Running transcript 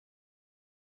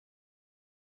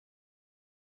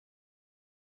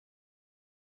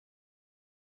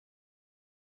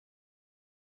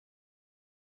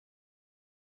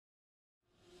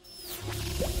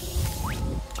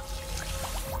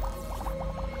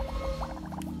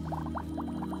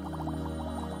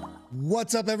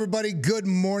What's up, everybody? Good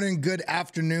morning, good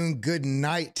afternoon, good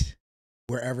night,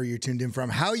 wherever you're tuned in from.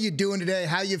 How you doing today?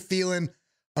 How you feeling?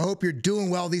 I hope you're doing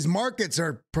well. These markets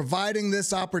are providing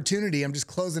this opportunity. I'm just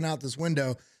closing out this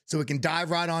window so we can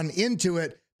dive right on into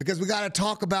it, because we got to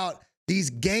talk about these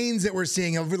gains that we're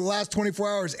seeing over the last 24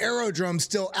 hours. AERO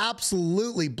still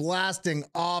absolutely blasting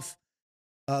off.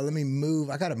 Let me move.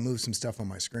 I got to move some stuff on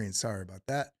my screen. Sorry about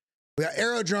that. We got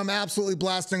AERO absolutely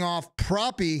blasting off.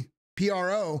 Proppy,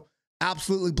 PRO,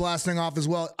 absolutely blasting off as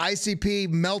well. ICP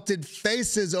melted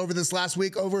faces over this last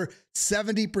week, over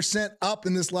 70% up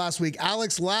in this last week.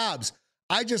 Alex Labs,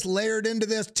 I just layered into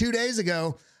this 2 days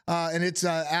ago, and it's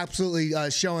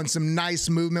absolutely showing some nice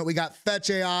movement. We got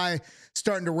Fetch AI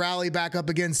starting to rally back up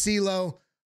again. CeeLo,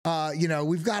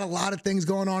 we've got a lot of things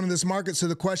going on in this market. So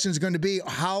the question is going to be,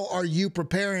 how are you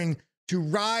preparing to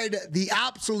ride the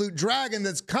absolute dragon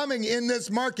that's coming in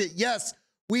this market? Yes,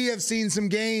 we have seen some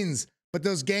gains, but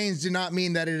those gains do not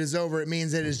mean that it is over. It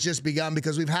means that it has just begun,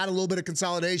 because we've had a little bit of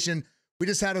consolidation. We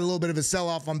just had a little bit of a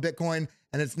sell-off on Bitcoin,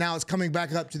 and it's coming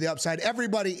back up to the upside.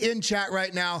 Everybody in chat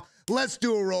right now, let's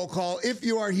do a roll call. If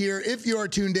you are here, if you are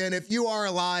tuned in, if you are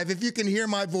alive, if you can hear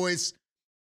my voice,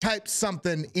 type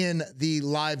something in the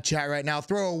live chat right now.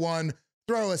 Throw a 1,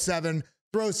 throw a 7,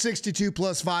 throw 62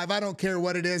 plus 5. I don't care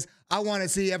what it is. I want to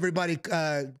see everybody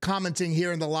commenting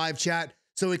here in the live chat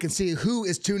so we can see who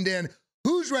is tuned in,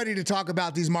 who's ready to talk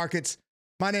about these markets.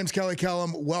 My name's Kelly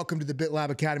Kellum. Welcome to the BitLab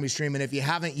Academy stream. And if you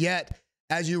haven't yet,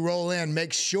 as you roll in,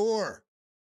 make sure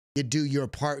you do your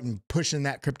part in pushing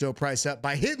that crypto price up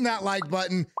by hitting that like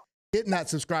button, hitting that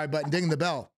subscribe button, dinging the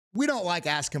bell. We don't like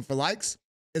asking for likes.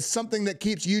 It's something that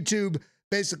keeps YouTube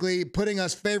basically putting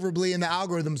us favorably in the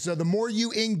algorithm. So the more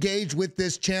you engage with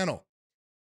this channel,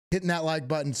 hitting that like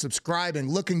button,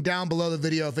 subscribing, looking down below the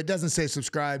video, if it doesn't say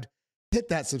subscribed, hit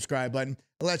that subscribe button.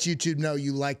 It lets YouTube know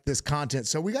you like this content.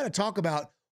 So we got to talk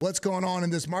about what's going on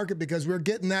in this market, because we're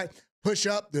getting that push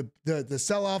up, the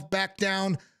sell-off back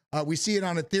down. We see it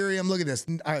on Ethereum. Look at this.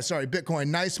 Bitcoin,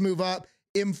 nice move up.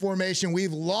 In formation,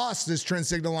 we've lost this trend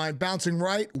signal line, bouncing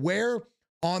right where?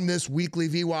 On this weekly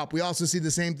VWAP. We also see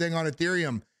the same thing on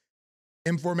Ethereum.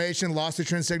 Information, lost the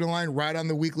trend signal line right on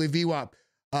the weekly VWAP.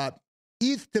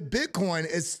 ETH to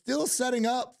Bitcoin is still setting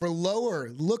up for lower,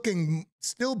 looking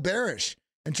still bearish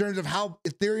in terms of how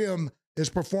Ethereum is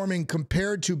performing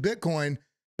compared to Bitcoin.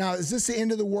 Now, is this the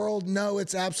end of the world? No,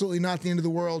 it's absolutely not the end of the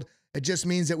world. It just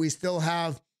means that we still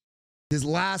have these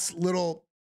last little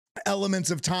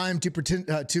elements of time to pretend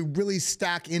to really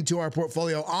stack into our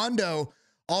portfolio. Ondo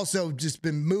also just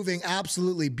been moving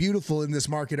absolutely beautiful in this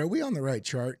market. Are we on the right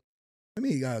chart? Let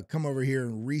me come over here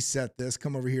and reset this.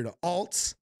 Come over here to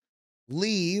alts,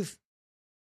 leave.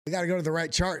 We got to go to the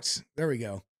right charts. There we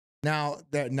go. Now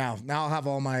I'll have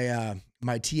all my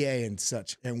my TA and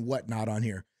such and whatnot on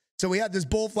here. So we had this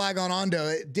bull flag on Ondo.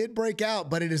 It did break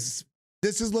out, but this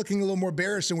is looking a little more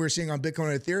bearish than we're seeing on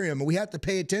Bitcoin and Ethereum. And we have to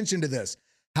pay attention to this.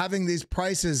 Having these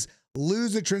prices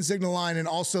lose the trend signal line and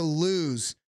also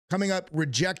lose, coming up,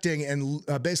 rejecting, and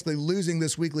basically losing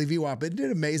this weekly VWAP. Isn't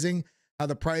it amazing how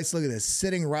the price, look at this,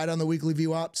 sitting right on the weekly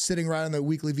VWAP, sitting right on the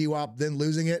weekly VWAP, then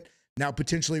losing it, now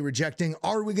potentially rejecting.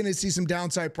 Are we going to see some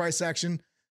downside price action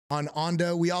on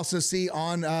Ondo? We also see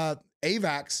on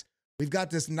AVAX, we've got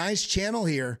this nice channel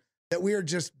here that we are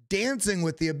just dancing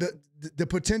with the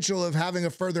potential of having a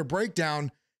further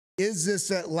breakdown. Is this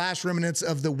last remnants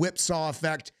of the whipsaw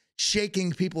effect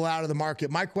shaking people out of the market?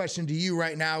 My question to you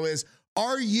right now is,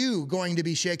 are you going to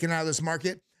be shaken out of this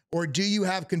market, or do you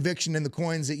have conviction in the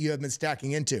coins that you have been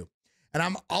stacking into? And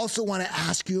I'm also want to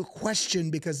ask you a question,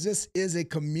 because this is a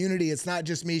community. It's not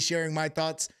just me sharing my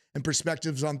thoughts and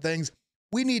perspectives on things.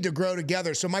 We need to grow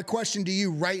together. So my question to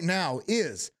you right now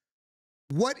is,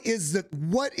 what is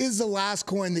the last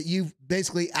coin that you've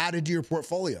basically added to your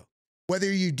portfolio? Whether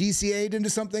you DCA'd into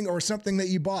something or something that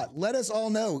you bought, let us all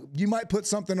know. You might put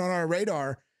something on our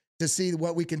radar to see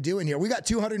what we can do in here. We got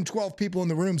 212 people in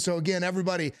the room. So again,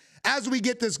 everybody, as we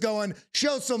get this going,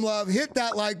 show some love, hit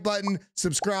that like button,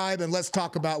 subscribe, and let's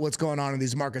talk about what's going on in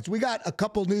these markets. We got a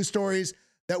couple news stories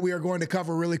that we are going to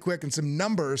cover really quick, and some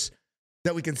numbers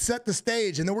that we can set the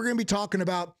stage. And then we're going to be talking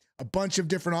about a bunch of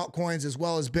different altcoins as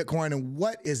well as Bitcoin, and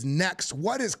what is next,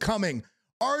 what is coming.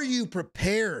 Are you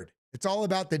prepared? It's all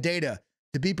about the data.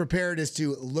 To be prepared is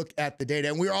to look at the data.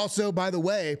 And we're also, by the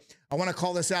way, I want to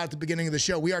call this out at the beginning of the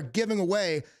show. We are giving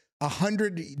away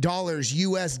 $100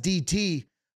 USDT.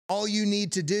 All you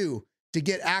need to do to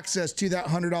get access to that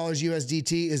 $100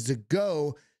 USDT is to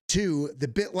go to the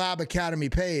BitLab Academy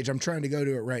page. I'm trying to go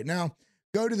to it right now.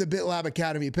 Go to the BitLab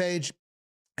Academy page,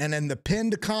 and then the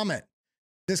pinned comment,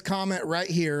 this comment right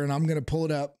here, and I'm going to pull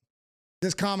it up.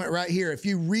 this comment right here. If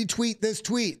you retweet this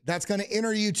tweet, that's going to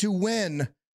enter you to win.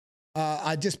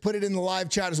 I just put it in the live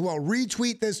chat as well.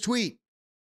 Retweet this tweet.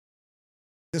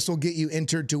 This will get you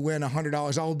entered to win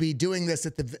 $100. I will be doing this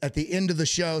at the end of the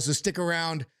show, so stick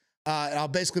around. I'll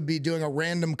basically be doing a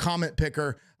random comment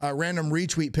picker, a random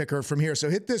retweet picker from here. So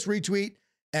hit this retweet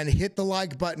and hit the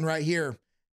like button right here.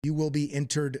 You will be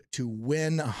entered to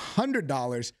win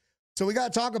 $100. So we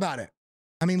got to talk about it.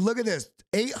 I mean, look at this,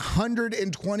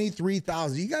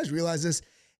 823,000. You guys realize this?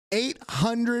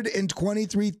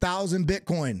 823,000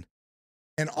 Bitcoin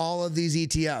and all of these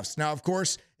ETFs. Now, of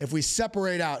course, if we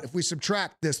separate out, if we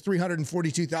subtract this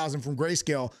 342,000 from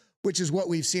Grayscale, which is what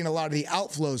we've seen a lot of the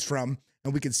outflows from,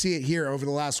 and we can see it here over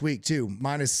the last week too,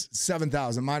 minus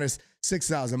 7,000, minus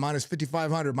 6,000, minus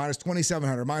 5,500, minus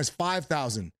 2,700, minus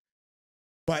 5,000.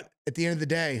 But at the end of the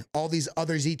day, all these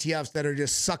other ETFs that are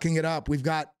just sucking it up, we've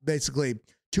got basically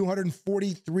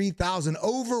 243,000,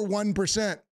 over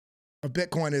 1% of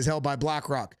Bitcoin is held by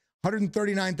BlackRock,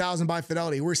 139,000 by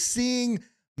Fidelity. We're seeing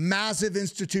massive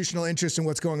institutional interest in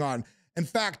what's going on. In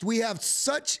fact, we have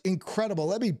such incredible,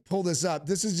 let me pull this up.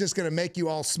 This is just going to make you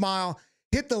all smile.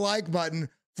 Hit the like button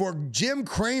for Jim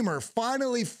Cramer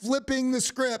finally flipping the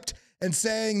script and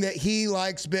saying that he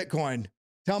likes Bitcoin.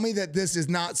 Tell me that this is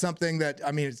not something that,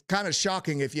 I mean, it's kind of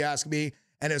shocking if you ask me,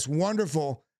 and it's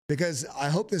wonderful because I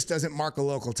hope this doesn't mark a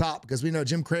local top because we know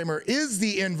Jim Cramer is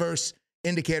the inverse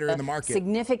indicator in the market.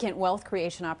 Significant wealth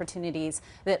creation opportunities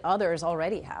that others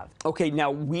already have. Okay,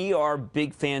 now we are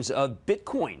big fans of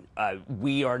Bitcoin.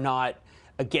 We are not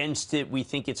against it. We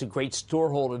think it's a great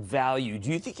storehold of value.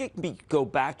 Do you think it can go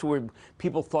back to where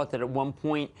people thought that at one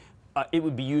point it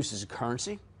would be used as a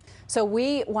currency? So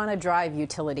we want to drive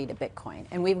utility to Bitcoin,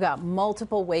 and we've got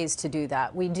multiple ways to do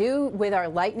that. We do, with our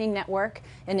Lightning Network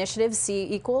initiative, C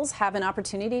equals, have an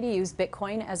opportunity to use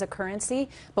Bitcoin as a currency,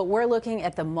 but we're looking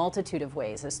at the multitude of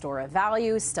ways, a store of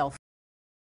value, stealth.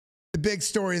 The big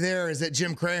story there is that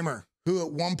Jim Cramer, who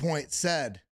at one point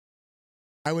said,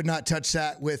 I would not touch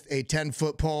that with a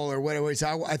 10-foot pole or whatever.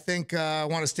 So I think I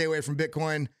want to stay away from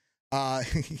Bitcoin. I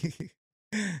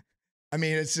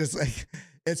mean, it's just like,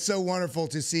 it's so wonderful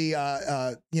to see,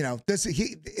 you know, this.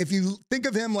 If you think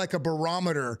of him like a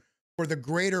barometer for the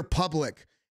greater public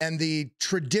and the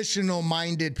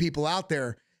traditional-minded people out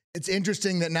there, it's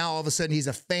interesting that now all of a sudden he's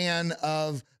a fan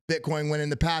of Bitcoin when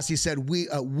in the past he said we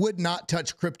would not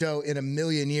touch crypto in a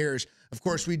million years. Of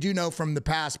course, we do know from the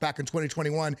past, back in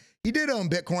 2021, he did own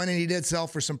Bitcoin and he did sell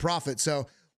for some profit. So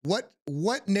what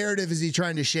narrative is he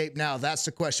trying to shape now? That's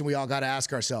the question we all got to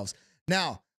ask ourselves.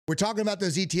 Now, we're talking about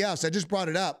those ETFs. I just brought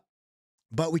it up,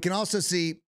 but we can also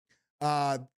see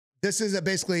this is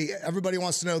basically everybody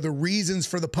wants to know the reasons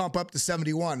for the pump up to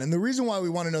 71. And the reason why we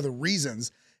want to know the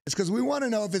reasons is because we want to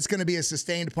know if it's going to be a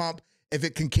sustained pump, if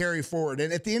it can carry forward.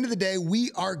 And at the end of the day,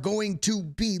 we are going to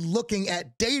be looking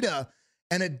at data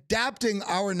and adapting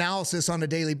our analysis on a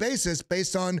daily basis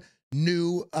based on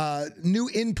new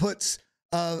inputs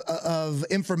of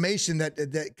information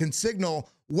that can signal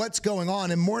what's going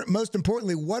on, and most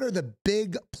importantly, what are the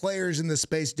big players in the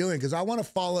space doing? Because I want to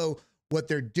follow what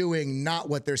they're doing, not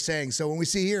what they're saying. So when we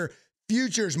see here,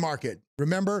 futures market,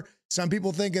 remember, some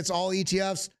people think it's all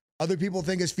ETFs, other people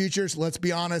think it's futures. Let's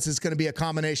be honest, it's going to be a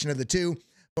combination of the two.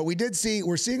 But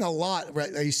we're seeing a lot,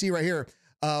 right? You see right here,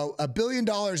 $1 billion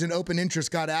in open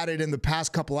interest got added in the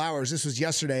past couple hours. This was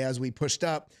yesterday as we pushed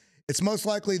up. It's most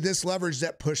likely this leverage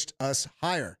that pushed us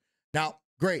higher. Now,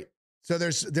 great. So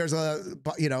there's a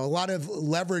lot of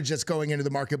leverage that's going into the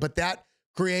market, but that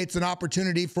creates an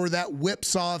opportunity for that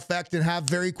whipsaw effect and have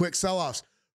very quick sell-offs.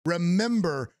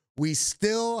 Remember, we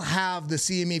still have the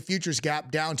CME futures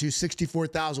gap down to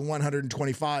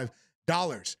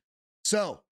 $64,125.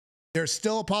 So there's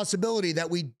still a possibility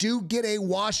that we do get a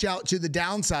washout to the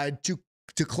downside to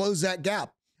close that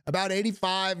gap. About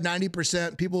 85,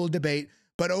 90%, people will debate,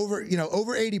 but over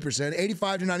 80%,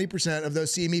 85 to 90% of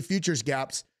those CME futures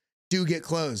gaps do get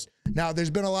closed. Now, there's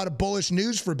been a lot of bullish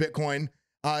news for Bitcoin,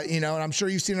 and I'm sure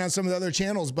you've seen it on some of the other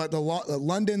channels, but the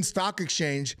London Stock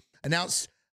Exchange announced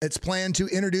its plan to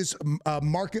introduce a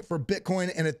market for Bitcoin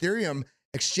and Ethereum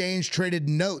exchange-traded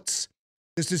notes.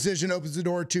 This decision opens the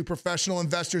door to professional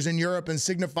investors in Europe and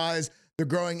signifies the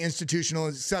growing institutional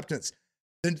acceptance.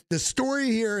 The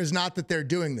story here is not that they're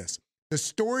doing this. The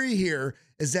story here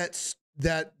is that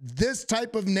this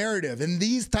type of narrative and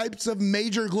these types of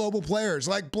major global players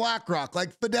like BlackRock,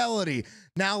 like Fidelity,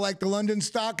 now like the London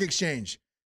Stock Exchange,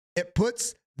 it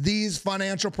puts these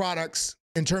financial products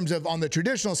in terms of on the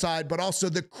traditional side, but also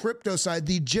the crypto side,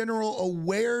 the general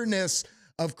awareness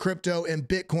of crypto and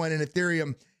Bitcoin and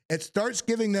Ethereum, it starts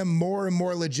giving them more and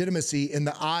more legitimacy in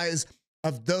the eyes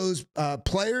of those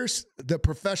players, the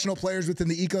professional players within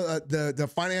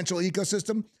the financial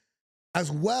ecosystem,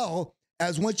 as well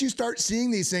as once you start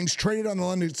seeing these things traded on the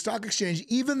London Stock Exchange,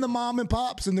 even the mom and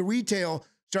pops and the retail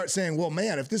start saying, well,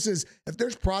 man, if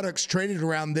there's products traded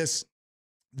around this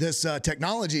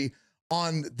technology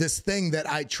on this thing that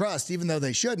I trust, even though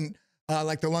they shouldn't,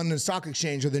 like the London Stock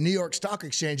Exchange or the New York Stock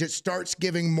Exchange, it starts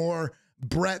giving more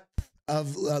breadth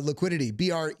of liquidity.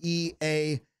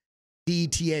 BREADTH,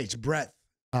 breadth.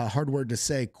 Hard word to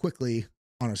say quickly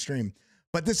on a stream.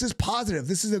 But this is positive.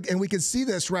 And we can see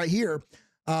this right here.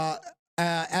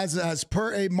 As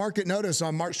per a market notice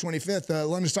on March 25th, the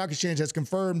London Stock Exchange has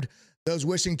confirmed those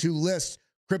wishing to list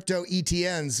crypto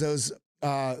ETNs, those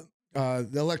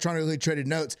the electronically traded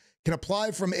notes, can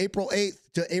apply from April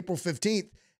 8th to April 15th.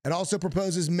 It also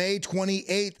proposes May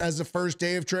 28th as the first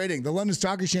day of trading. The London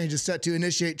Stock Exchange is set to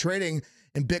initiate trading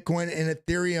in Bitcoin and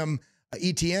Ethereum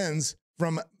ETNs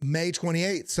from May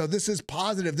 28th. So this is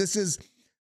positive. This is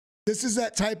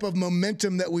that type of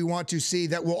momentum that we want to see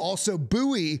that will also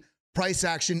buoy price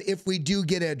action if we do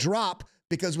get a drop,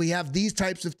 because we have these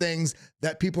types of things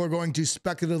that people are going to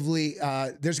speculatively,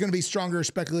 there's going to be stronger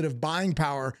speculative buying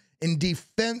power in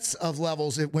defense of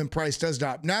levels when price does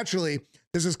drop. Naturally,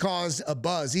 this has caused a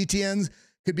buzz. ETNs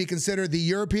could be considered the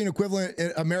European equivalent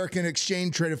American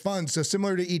exchange traded funds, so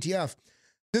similar to ETF.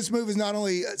 This move is not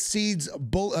only sends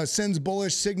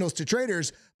bullish signals to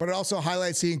traders, but it also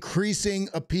highlights the increasing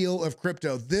appeal of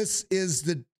crypto. This is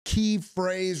the key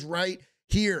phrase right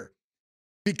here.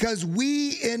 Because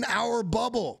we in our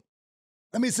bubble,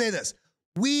 let me say this,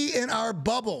 we in our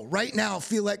bubble right now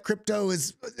feel like crypto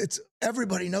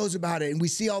everybody knows about it and we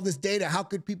see all this data. How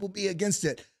could people be against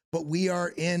it? But we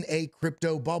are in a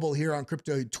crypto bubble here on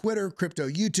crypto Twitter, crypto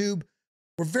YouTube.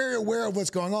 We're very aware of what's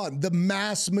going on. The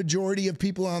mass majority of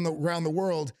people around the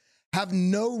world have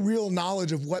no real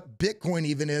knowledge of what Bitcoin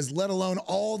even is, let alone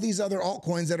all these other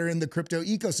altcoins that are in the crypto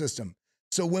ecosystem.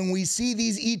 So when we see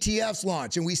these ETFs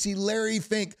launch and we see Larry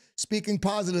Fink speaking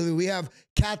positively, we have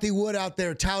Kathy Wood out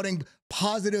there touting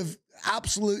positive,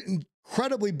 absolute,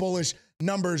 incredibly bullish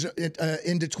numbers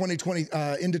into 2020,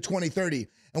 into 2030.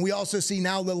 And we also see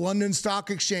now the London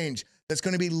Stock Exchange that's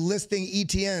going to be listing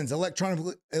ETNs,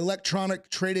 electronic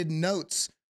traded notes,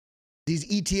 these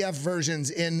ETF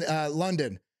versions in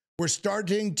London. We're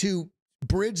starting to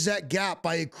bridge that gap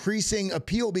by increasing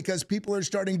appeal because people are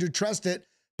starting to trust it,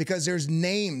 because there's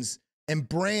names and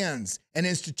brands and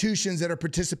institutions that are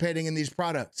participating in these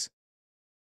products.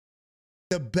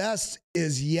 The best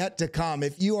is yet to come.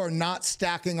 If you are not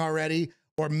stacking already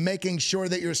or making sure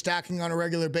that you're stacking on a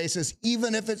regular basis,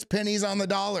 even if it's pennies on the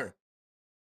dollar,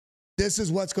 this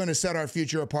is what's going to set our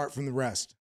future apart from the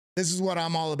rest. This is what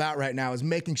I'm all about right now, is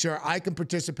making sure I can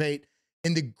participate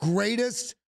in the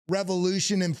greatest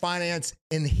revolution in finance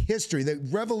in history, the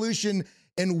revolution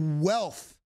in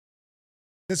wealth.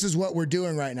 This is what we're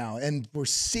doing right now, and we're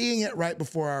seeing it right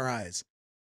before our eyes.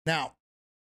 Now,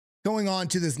 going on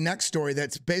to this next story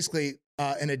that's basically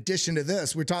in addition to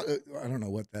this, we're talking, I don't know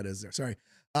what that is there, sorry.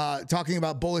 Talking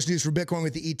about bullish news for Bitcoin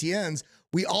with the ETNs.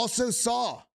 We also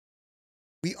saw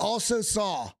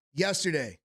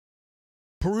yesterday,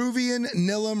 Peruvian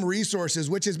Nilum Resources,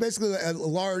 which is basically a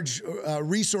large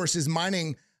resources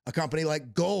mining company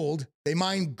like gold. They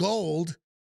mine gold,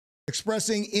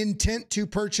 expressing intent to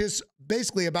purchase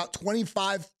basically about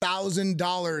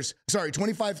 $25,000, sorry,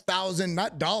 25,000,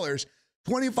 not dollars,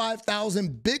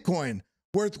 25,000 Bitcoin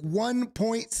worth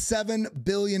 $1.7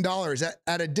 billion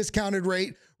at a discounted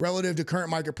rate relative to current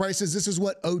market prices. This is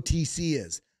what OTC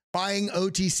is. Buying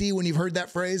OTC, when you've heard that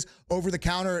phrase, over the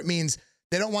counter, it means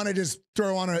they don't want to just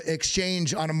throw on an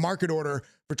exchange on a market order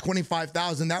for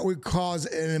 25,000. That would cause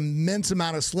an immense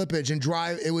amount of slippage and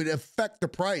it would affect the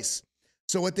price.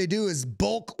 So what they do is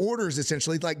bulk orders,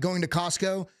 essentially, like going to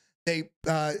Costco. They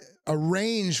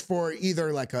arrange for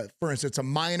either for instance, a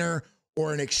miner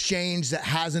or an exchange that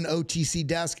has an OTC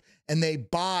desk, and they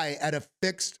buy at a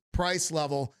fixed price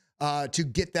level to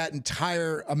get that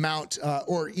entire amount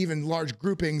or even large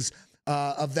groupings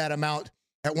of that amount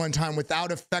at one time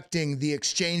without affecting the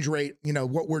exchange rate,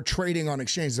 what we're trading on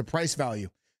exchange, the price value.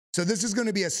 So this is going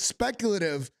to be a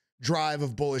speculative drive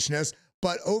of bullishness.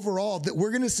 But overall,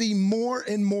 we're going to see more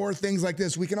and more things like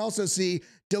this. We can also see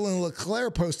Dylan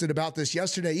Leclerc posted about this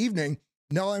yesterday evening.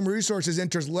 Nilum Resources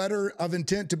enters letter of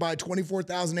intent to buy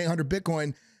 24,800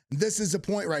 Bitcoin. This is the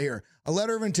point right here. A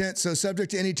letter of intent, so subject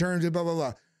to any terms, blah,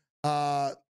 blah,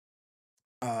 blah.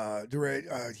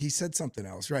 He said something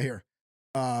else right here.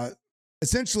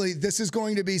 Essentially, this is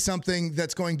going to be something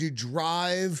that's going to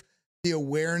drive the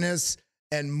awareness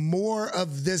and more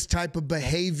of this type of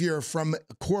behavior from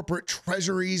corporate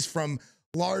treasuries, from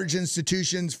large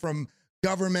institutions, from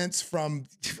governments, from,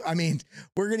 I mean,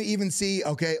 we're going to even see,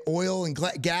 okay, oil and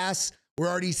gas. We're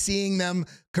already seeing them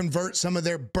convert some of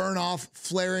their burn off,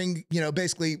 flaring, you know,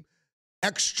 basically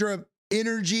extra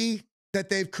energy that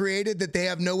they've created that they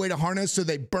have no way to harness. So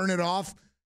they burn it off,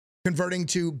 converting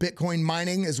to Bitcoin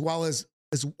mining, as well as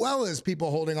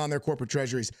people holding on their corporate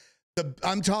treasuries.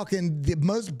 I'm talking the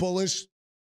most bullish.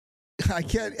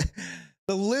 The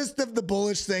list of the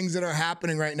bullish things that are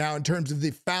happening right now in terms of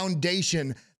the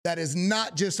foundation that is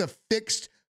not just a fixed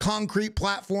concrete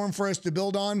platform for us to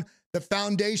build on. The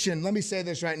foundation, let me say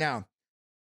this right now.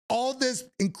 All this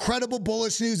incredible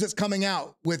bullish news that's coming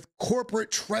out with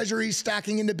corporate treasuries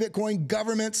stacking into Bitcoin,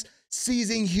 governments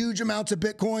seizing huge amounts of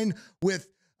Bitcoin, with,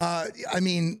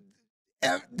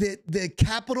 the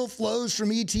capital flows from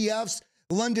ETFs,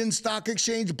 London Stock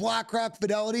Exchange, BlackRock,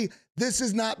 Fidelity. This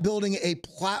is not building a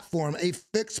platform, a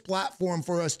fixed platform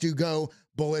for us to go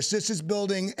bullish. This is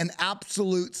building an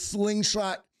absolute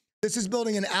slingshot. This is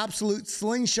building an absolute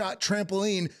slingshot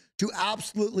trampoline to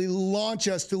absolutely launch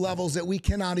us to levels that we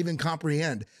cannot even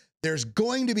comprehend. There's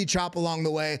going to be chop along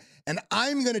the way, and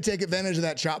I'm going to take advantage of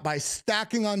that chop by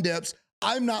stacking on dips.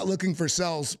 I'm not looking for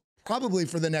sells probably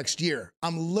for the next year.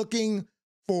 I'm looking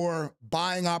for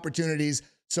buying opportunities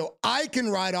so I can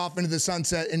ride off into the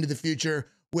sunset, into the future,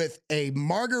 with a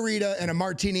margarita and a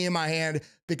martini in my hand,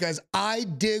 because I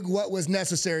did what was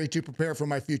necessary to prepare for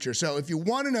my future. So if you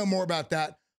want to know more about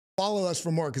that, follow us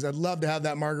for more, because I'd love to have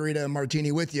that margarita and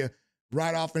martini with you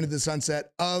right off into the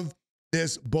sunset of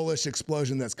this bullish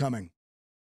explosion that's coming.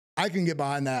 I can get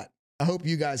behind that. I hope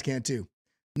you guys can too.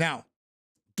 Now,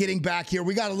 getting back here,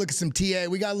 we got to look at some TA.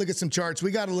 We got to look at some charts.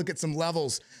 We got to look at some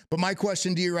levels. But my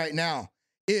question to you right now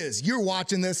is, you're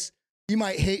watching this. You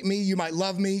might hate me. You might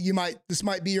love me. This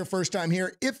might be your first time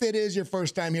here. If it is your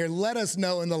first time here, let us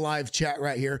know in the live chat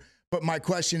right here. But my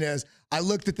question is, I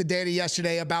looked at the data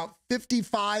yesterday. About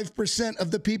 55%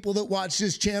 of the people that watch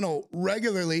this channel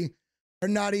regularly are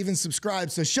not even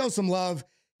subscribed. So show some love,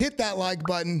 hit that like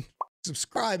button,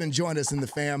 subscribe, and join us in the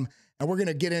fam. And we're going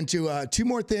to get into two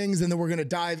more things, and then we're going to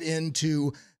dive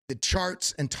into the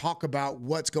charts and talk about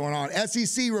what's going on.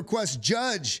 SEC requests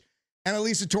Judge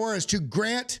Annalisa Torres to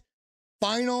grant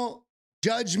final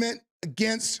judgment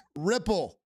against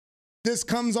Ripple. This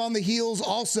comes on the heels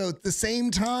also at the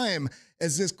same time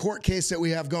as this court case that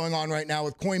we have going on right now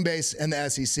with Coinbase and the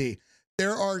SEC.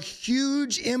 There are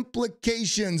huge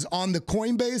implications on the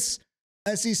Coinbase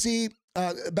SEC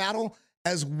battle,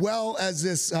 as well as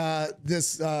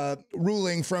this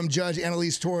ruling from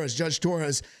Judge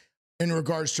Torres, in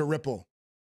regards to Ripple.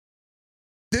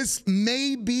 This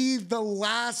may be the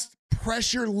last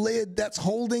pressure lid that's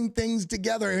holding things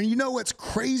together. And you know what's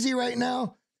crazy right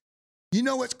now? You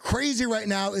know what's crazy right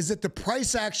now is that the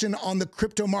price action on the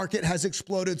crypto market has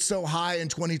exploded so high in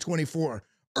 2024,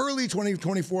 early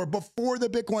 2024, before the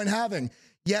Bitcoin halving.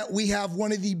 Yet we have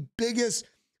one of the biggest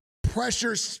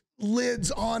pressure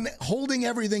lids on holding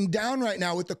everything down right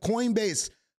now with the Coinbase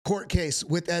court case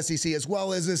with SEC, as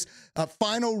well as this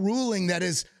final ruling that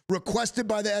is requested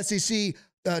by the SEC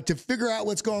to figure out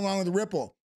what's going on with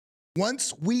Ripple.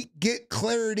 Once we get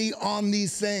clarity on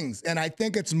these things, and I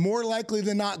think it's more likely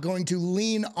than not going to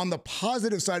lean on the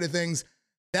positive side of things,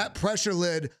 that pressure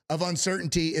lid of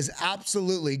uncertainty is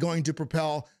absolutely going to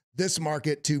propel this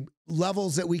market to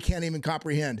levels that we can't even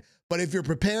comprehend. But if you're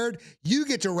prepared, you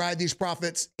get to ride these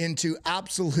profits into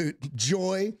absolute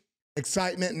joy,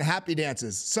 excitement, and happy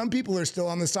dances. Some people are still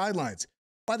on the sidelines.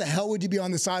 Why the hell would you be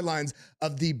on the sidelines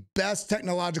of the best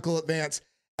technological advance,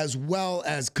 as well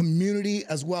as community,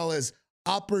 as well as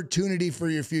opportunity for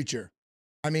your future?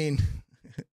 I mean,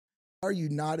 are you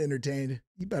not entertained?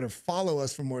 You better follow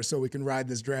us for more so we can ride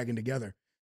this dragon together.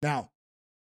 Now,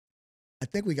 I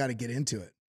think we got to get into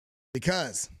it,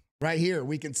 because right here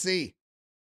we can see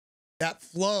that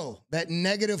flow, that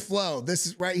negative flow. This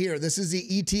is right here. This is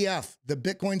the ETF, the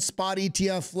Bitcoin spot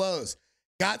ETF flows.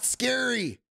 Got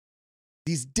scary.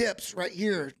 These dips right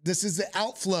here, this is the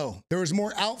outflow. There was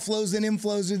more outflows than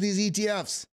inflows of these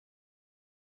ETFs.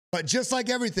 But just like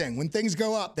everything, when things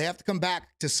go up, they have to come back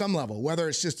to some level, whether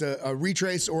it's just a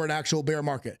retrace or an actual bear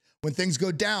market. When things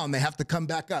go down, they have to come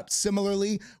back up.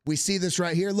 Similarly, we see this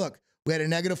right here. Look, we had a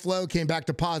negative flow, came back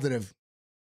to positive.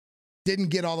 Didn't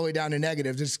get all the way down to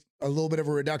negative, just a little bit of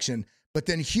a reduction. But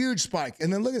then huge spike.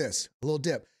 And then look at this, a little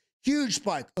dip. Huge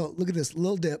spike. Oh, look at this,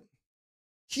 little dip.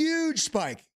 Huge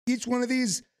spike. Each one of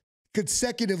these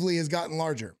consecutively has gotten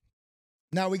larger.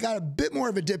 Now we got a bit more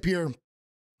of a dip here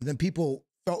than people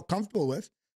felt comfortable with,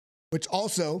 which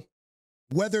also,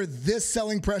 whether this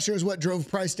selling pressure is what drove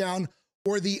price down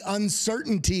or the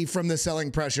uncertainty from the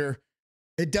selling pressure,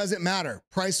 it doesn't matter.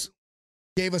 Price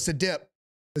gave us a dip. It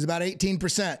was about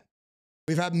 18%.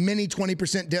 We've had many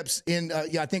 20% dips in,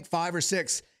 I think 5 or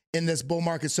 6 in this bull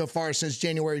market so far since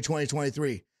January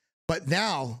 2023. But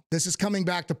now this is coming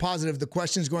back to positive. The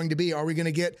question is going to be, are we going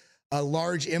to get a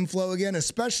large inflow again?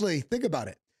 Especially, think about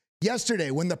it. Yesterday,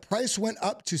 when the price went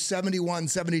up to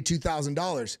 $71,000,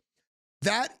 $72,000,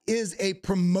 that is a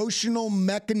promotional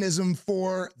mechanism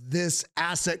for this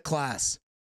asset class.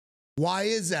 Why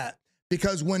is that?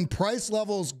 Because when price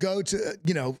levels go to,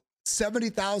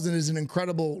 70,000 is an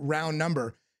incredible round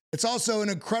number. It's also an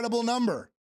incredible number.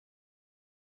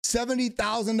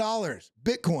 $70,000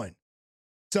 Bitcoin.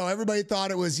 So everybody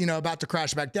thought it was, about to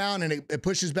crash back down, and it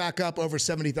pushes back up over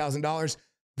 $70,000.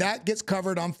 That gets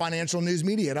covered on financial news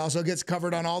media. It also gets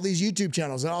covered on all these YouTube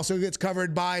channels. It also gets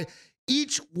covered by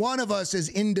each one of us as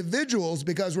individuals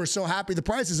because we're so happy the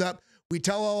price is up. We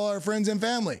tell all our friends and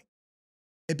family.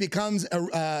 It becomes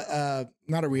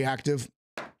not a reactive,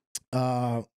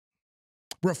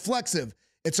 reflexive.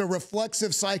 It's a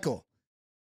reflexive cycle.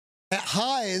 At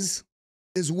highs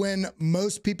is when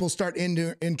most people start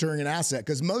entering an asset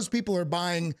because most people are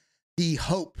buying the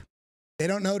hope. They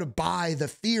don't know to buy the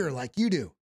fear like you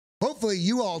do. Hopefully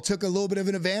you all took a little bit of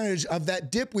an advantage of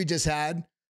that dip we just had.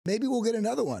 Maybe we'll get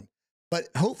another one. But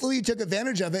hopefully you took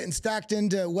advantage of it and stacked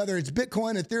into whether it's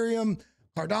Bitcoin, Ethereum,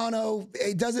 Cardano.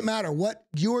 It doesn't matter. What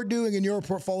you're doing in your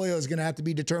portfolio is going to have to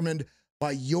be determined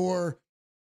by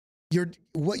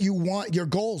what you want, your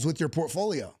goals with your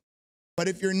portfolio. But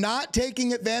if you're not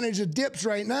taking advantage of dips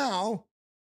right now,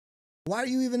 why are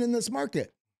you even in this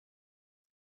market?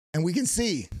 And we can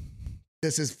see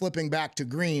this is flipping back to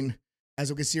green, as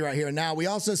we can see right here. Now, we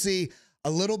also see a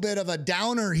little bit of a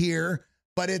downer here,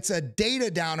 but it's a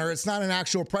data downer. It's not an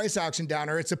actual price action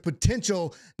downer. It's a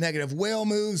potential negative. Whale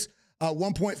moves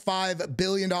 $1.5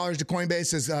 billion to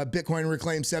Coinbase as Bitcoin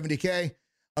reclaims 70K.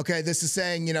 Okay, this is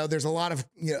saying, there's a lot of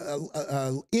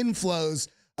inflows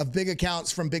of big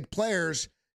accounts from big players.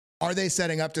 Are they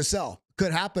setting up to sell?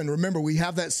 Could happen. Remember, we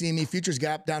have that CME futures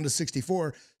gap down to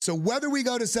 64. So whether we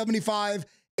go to 75,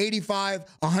 85,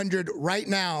 100 right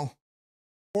now,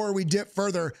 or we dip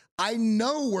further, I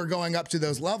know we're going up to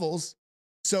those levels.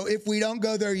 So if we don't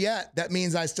go there yet, that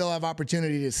means I still have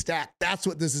opportunity to stack. That's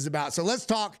what this is about. So let's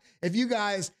talk. If you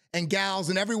guys and gals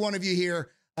and every one of you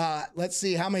here, let's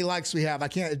see how many likes we have.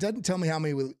 It doesn't tell me how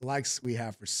many likes we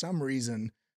have for some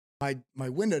reason. My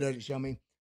window doesn't show me.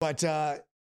 But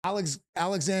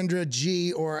Alexandra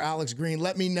G or Alex Green,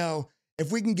 let me know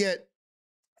if we can get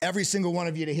every single one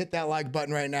of you to hit that like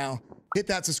button right now. Hit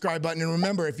that subscribe button. And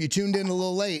remember, if you tuned in a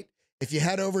little late, if you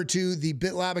head over to the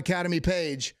BitLab Academy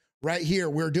page right here,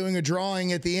 we're doing a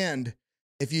drawing at the end.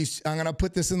 I'm going to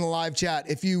put this in the live chat.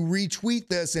 If you retweet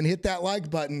this and hit that like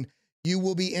button, you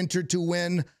will be entered to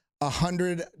win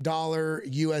 $100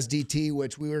 USDT,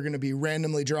 which we were going to be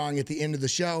randomly drawing at the end of the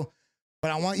show.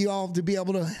 But I want you all to be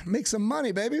able to make some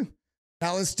money, baby.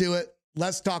 Now let's do it.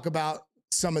 Let's talk about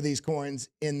some of these coins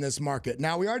in this market.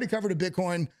 Now, we already covered a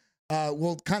Bitcoin.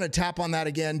 We'll kind of tap on that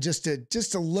again just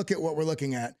to look at what we're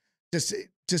looking at, just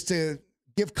to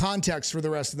give context for the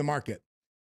rest of the market.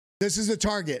 This is a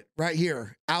target right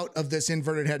here out of this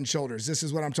inverted head and shoulders. This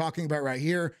is what I'm talking about right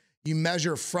here. You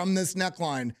measure from this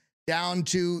neckline down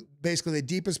to basically the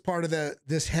deepest part of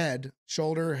this head,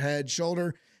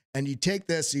 shoulder, and you take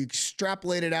this, you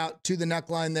extrapolate it out to the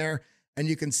neckline there, and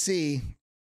you can see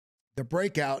the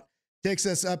breakout takes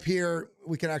us up here.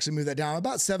 We can actually move that down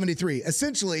about 73.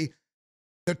 Essentially,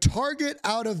 the target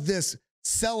out of this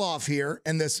sell-off here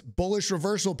and this bullish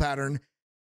reversal pattern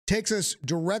takes us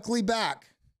directly back.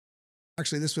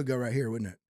 Actually, this would go right here,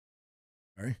 wouldn't it?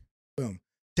 All right, boom.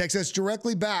 Takes us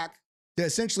directly back to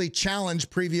essentially challenge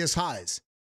previous highs.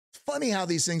 It's funny how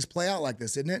these things play out like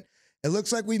this, isn't it? It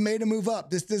looks like we've made a move up.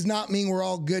 This does not mean we're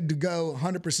all good to go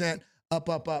 100%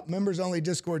 up. Members only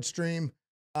Discord stream.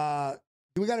 Do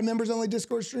we got a members only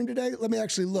Discord stream today? Let me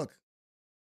actually look.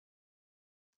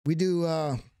 We do.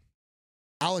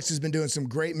 Alex has been doing some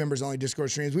great members only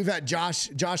Discord streams. We've had Josh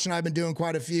and I have been doing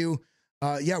quite a few.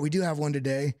 Yeah, we do have one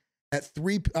today at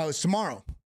 3. It's tomorrow.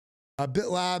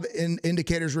 BitLab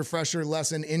indicators refresher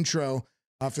lesson intro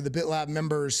for the BitLab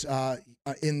members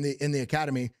in the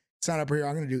academy. Sign up here.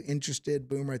 I'm going to do interested.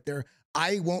 Boom, right there.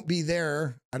 I won't be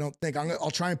there. I don't think. I'll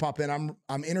try and pop in.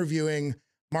 I'm interviewing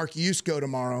Mark Yusko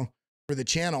tomorrow for the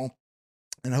channel,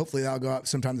 and hopefully that'll go up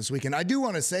sometime this weekend. I do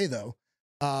want to say though,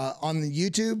 on the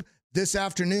YouTube this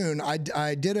afternoon, I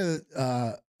did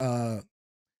a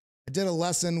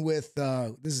lesson with.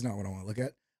 This is not what I want to look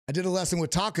at. I did a lesson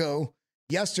with Taco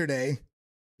yesterday.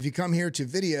 If you come here to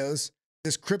videos,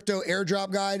 this crypto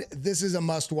airdrop guide, this is a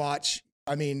must watch.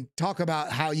 I mean, talk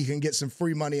about how you can get some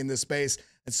free money in this space.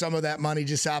 and some of that money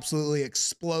just absolutely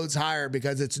explodes higher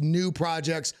because it's new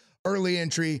projects, early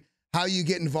entry, how you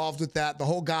get involved with that, the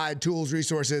whole guide, tools,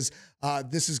 resources.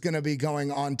 This is going to be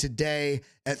going on today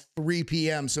at 3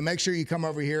 p.m. So make sure you come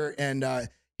over here and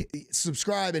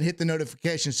subscribe and hit the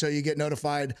notification so you get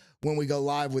notified when we go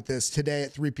live with this today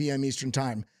at 3 p.m. Eastern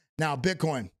time. Now,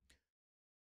 Bitcoin,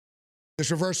 this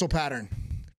reversal pattern,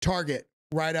 target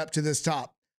right up to this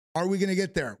top. Are we going to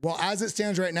get there? Well, as it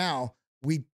stands right now,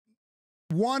 we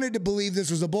wanted to believe this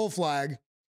was a bull flag,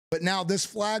 but now this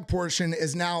flag portion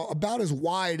is now about as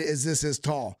wide as this is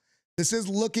tall. This is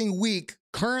looking weak.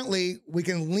 Currently, we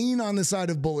can lean on the side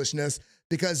of bullishness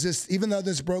because this, even though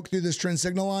this broke through this trend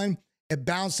signal line, it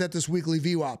bounced at this weekly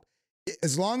VWAP.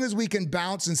 As long as we can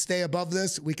bounce and stay above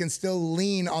this, we can still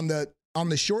lean on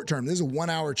the short term. This is a 1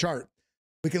 hour chart.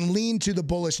 We can lean to the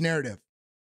bullish narrative,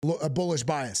 a bullish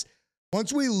bias.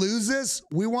 Once we lose this,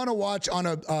 we want to watch on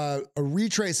a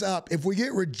retrace up. If we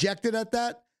get rejected at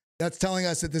that, that's telling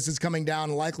us that this is coming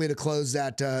down, likely to close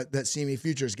that CME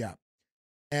futures gap.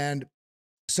 And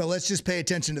so let's just pay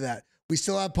attention to that. We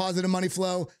still have positive money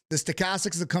flow. The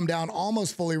stochastics have come down,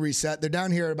 almost fully reset. They're down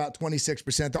here at about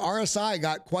 26%. The RSI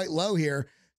got quite low here,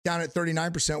 down at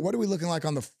 39%. What are we looking like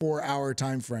on the 4 hour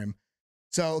time frame?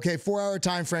 So, okay, 4 hour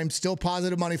time frame, still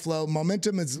positive money flow.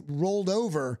 Momentum is rolled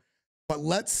over, but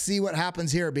let's see what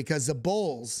happens here because the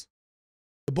bulls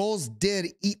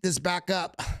did eat this back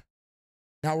up.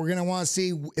 Now we're going to want to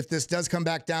see if this does come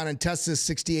back down and test this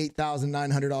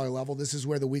 $68,900 level. This is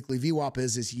where the weekly VWAP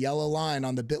is, this yellow line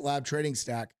on the BitLab trading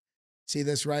stack. See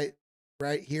this right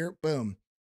here? Boom.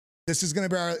 This is going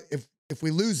to be our, if we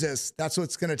lose this, that's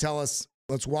what's going to tell us,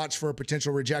 let's watch for a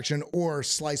potential rejection or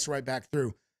slice right back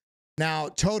through. Now,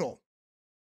 total.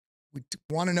 We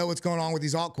want to know what's going on with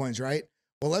these altcoins, right?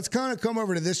 Well, let's kind of come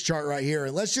over to this chart right here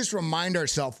and let's just remind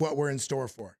ourselves what we're in store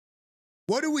for.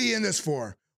 What are we in this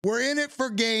for? We're in it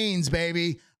for gains,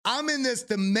 baby. I'm in this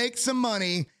to make some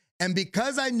money. And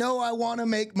because I know I want to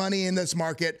make money in this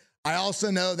market, I also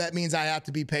know that means I have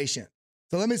to be patient.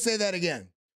 So let me say that again.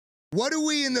 What are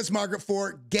we in this market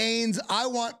for? Gains. I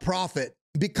want profit.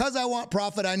 Because I want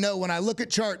profit, I know when I look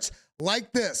at charts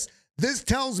like this, this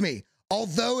tells me,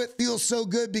 although it feels so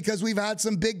good because we've had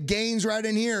some big gains right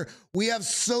in here, we have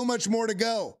so much more to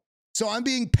go. So I'm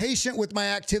being patient with my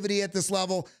activity at this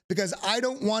level because I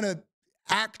don't want to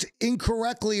act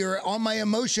incorrectly or on my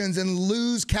emotions and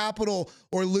lose capital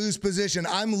or lose position.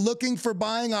 I'm looking for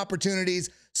buying opportunities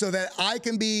so that I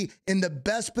can be in the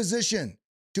best position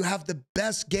to have the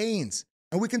best gains.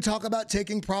 And we can talk about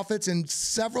taking profits in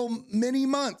many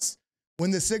months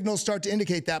when the signals start to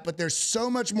indicate that, but there's so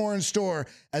much more in store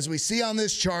as we see on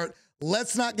this chart.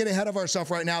 Let's not get ahead of ourselves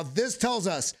right now. This tells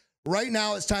us right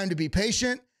now it's time to be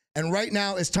patient, and right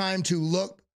now it's time to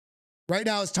look. Right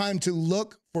now it's time to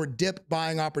look for dip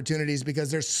buying opportunities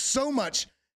because there's so much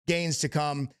gains to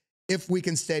come if we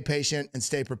can stay patient and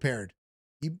stay prepared.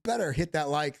 You better hit that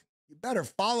like. You better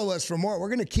follow us for more. We're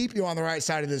going to keep you on the right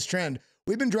side of this trend.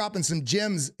 We've been dropping some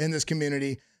gems in this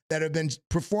community that have been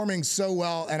performing so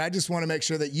well, and I just want to make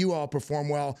sure that you all perform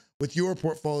well with your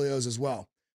portfolios as well.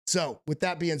 So with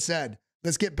that being said,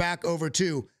 let's get back over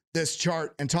to this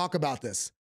chart and talk about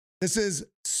this. This is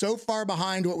so far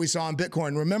behind what we saw on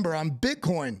Bitcoin. Remember, on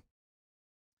Bitcoin,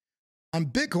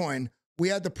 we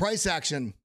had the price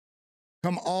action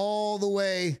come all the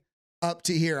way up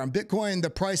to here. On Bitcoin, the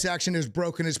price action has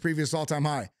broken its previous all-time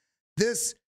high.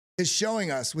 This is showing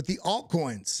us with the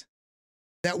altcoins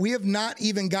that we have not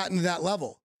even gotten to that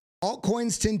level.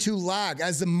 Altcoins tend to lag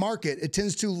as the market. It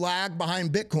tends to lag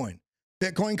behind Bitcoin.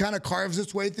 Bitcoin kind of carves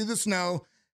its way through the snow,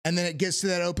 and then it gets to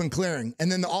that open clearing.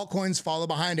 And then the altcoins follow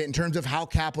behind it in terms of how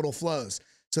capital flows.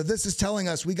 So this is telling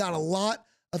us we got a lot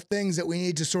of things that we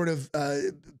need to sort of,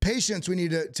 patience we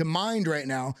need to mind right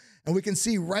now. And we can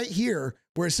see right here,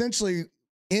 we're essentially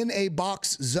in a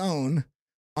box zone.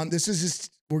 This is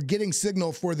just, we're getting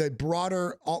signal for the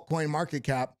broader altcoin market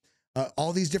cap.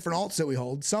 All these different alts that we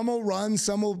hold. Some will run,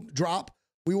 some will drop.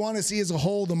 We want to see as a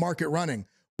whole the market running.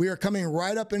 We are coming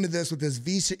right up into this with this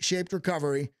V-shaped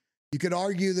recovery. You could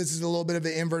argue this is a little bit of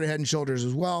an inverted head and shoulders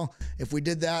as well. If we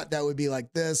did that, that would be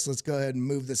like this. Let's go ahead and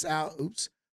move this out. Oops.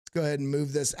 Let's go ahead and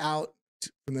move this out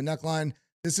from the neckline.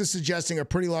 This is suggesting a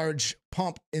pretty large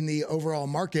pump in the overall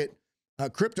market,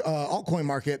 altcoin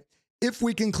market, if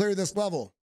we can clear this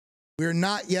level. We are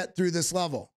not yet through this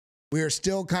level. We are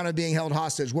still kind of being held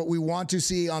hostage. What we want to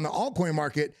see on the altcoin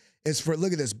market is for,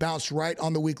 look at this, bounce right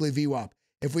on the weekly VWAP.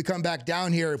 If we come back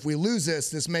down here, if we lose this,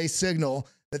 this may signal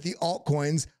that the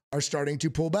altcoins are starting to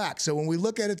pull back. So when we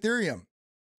look at Ethereum,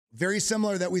 very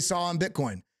similar that we saw on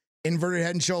Bitcoin, inverted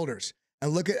head and shoulders.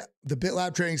 And look at the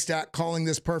BitLab trading stack calling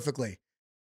this perfectly.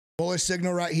 Bullish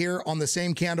signal right here on the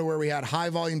same candle where we had high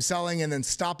volume selling and then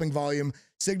stopping volume,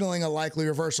 signaling a likely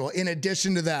reversal. In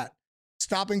addition to that,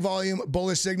 stopping volume,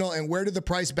 bullish signal, and where did the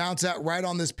price bounce at? Right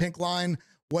on this pink line.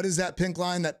 What is that pink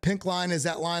line? That pink line is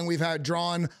that line we've had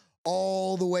drawn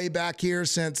all the way back here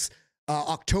since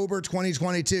October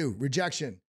 2022.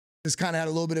 Rejection. This kind of had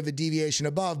a little bit of a deviation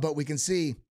above, but we can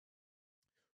see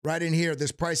right in here,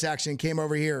 this price action came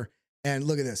over here. And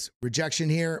look at this. Rejection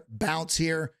here, bounce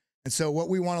here. And so what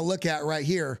we want to look at right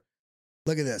here,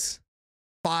 look at this.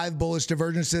 5 bullish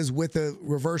divergences with a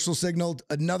reversal signal,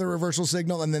 another reversal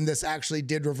signal, and then this actually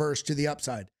did reverse to the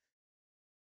upside.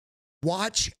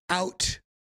 Watch out,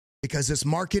 because this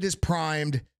market is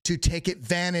primed to take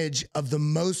advantage of the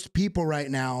most people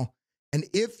right now. And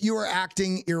if you are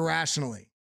acting irrationally,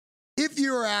 if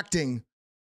you are acting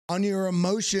on your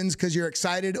emotions because you're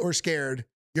excited or scared,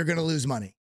 you're going to lose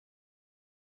money.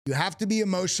 You have to be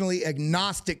emotionally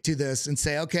agnostic to this and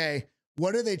say, okay,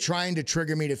 what are they trying to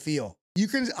trigger me to feel?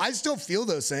 I still feel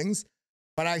those things,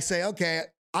 but I say, okay,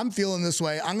 I'm feeling this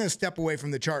way. I'm going to step away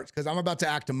from the charts because I'm about to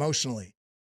act emotionally.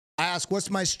 I ask, what's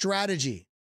my strategy?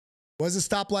 What does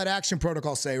the stoplight action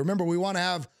protocol say? Remember, we want to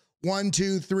have 1,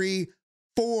 2, 3,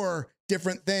 4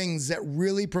 different things that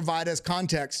really provide us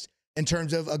context in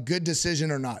terms of a good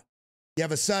decision or not. You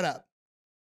have a setup.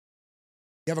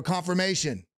 You have a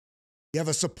confirmation. You have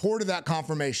a support of that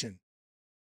confirmation.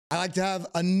 I like to have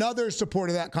another support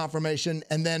of that confirmation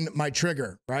and then my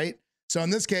trigger, right? So in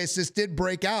this case, this did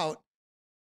break out.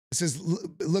 This is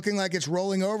looking like it's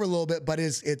rolling over a little bit, but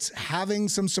it's having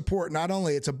some support. Not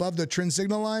only it's above the trend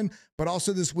signal line, but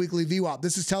also this weekly VWAP.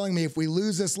 This is telling me if we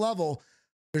lose this level,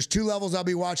 there's 2 levels I'll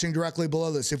be watching directly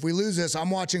below this. If we lose this,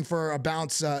 I'm watching for a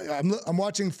bounce. I'm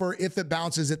watching for if it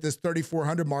bounces at this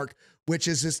 3,400 mark, which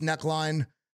is this neckline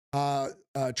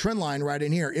trend line right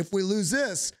in here. If we lose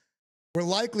this, we're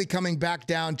likely coming back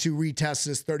down to retest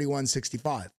this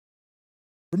 3165.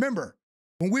 Remember,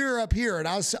 when we were up here and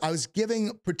I was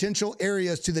giving potential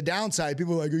areas to the downside,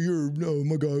 people were like, oh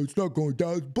my God, it's not going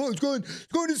down. It's going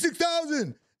to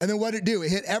 6,000. And then what did it do? It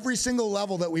hit every single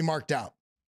level that we marked out.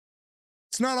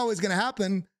 It's not always going to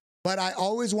happen, but I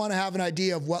always want to have an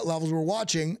idea of what levels we're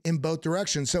watching in both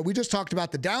directions. So we just talked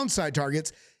about the downside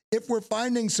targets. If we're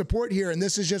finding support here, and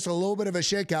this is just a little bit of a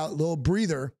shakeout, a little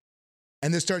breather,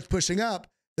 and this starts pushing up,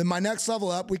 then my next level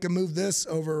up, we can move this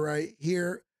over right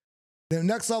here. The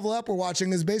next level up we're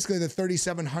watching is basically the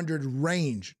 3,700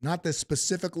 range, not the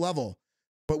specific level,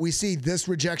 but we see this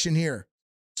rejection here,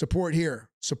 support here,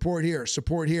 support here,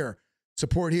 support here,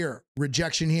 support here,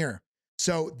 rejection here.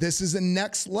 So this is the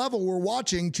next level we're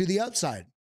watching to the upside.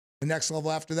 The next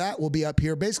level after that will be up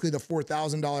here, basically the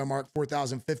 $4,000 mark,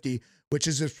 4,050, which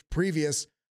is this previous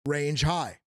range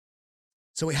high.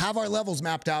 So we have our levels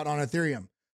mapped out on Ethereum.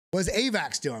 What is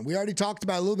AVAX doing? We already talked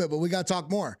about it a little bit, but we got to talk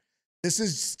more. This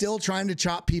is still trying to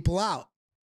chop people out.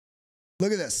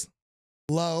 Look at this.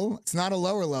 Low. It's not a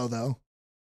lower low, though.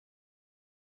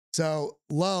 So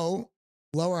low,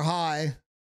 lower high,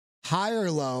 higher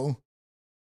low.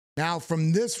 Now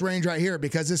from this range right here,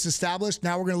 because it's established,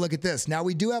 now we're going to look at this. Now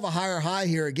we do have a higher high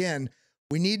here again.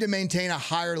 We need to maintain a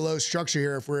higher low structure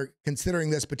here if we're considering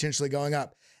this potentially going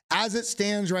up. As it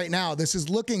stands right now, this is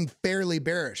looking fairly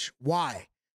bearish. Why?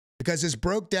 Because this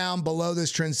broke down below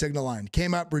this trend signal line,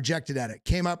 came up, rejected at it,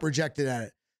 came up, rejected at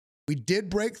it. We did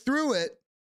break through it,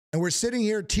 and we're sitting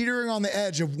here teetering on the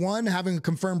edge of one, having a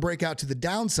confirmed breakout to the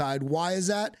downside. Why is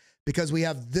that? Because we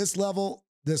have this level,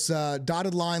 this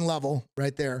dotted line level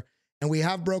right there, and we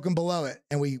have broken below it,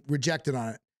 and we rejected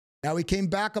on it. Now we came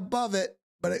back above it,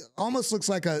 but it almost looks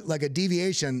like a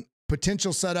deviation,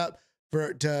 potential setup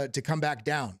for to come back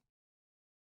down.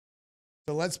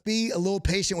 So let's be a little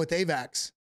patient with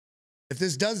AVAX. If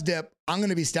this does dip, I'm going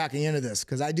to be stacking into this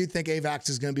because I do think AVAX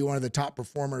is going to be one of the top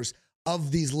performers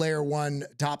of these layer 1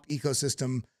 top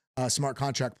ecosystem smart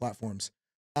contract platforms.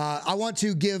 I want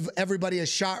to give everybody a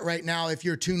shot right now. If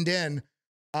you're tuned in,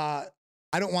 I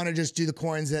don't want to just do the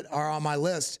coins that are on my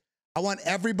list. I want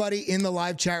everybody in the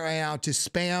live chat right now to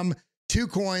spam 2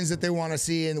 coins that they want to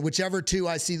see, and whichever 2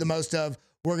 I see the most of,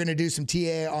 we're going to do some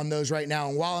TA on those right now.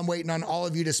 And while I'm waiting on all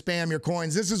of you to spam your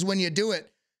coins, this is when you do it.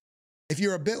 If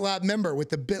you're a BitLab member with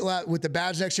the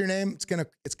badge next to your name, it's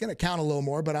gonna count a little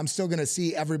more, but I'm still gonna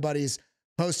see everybody's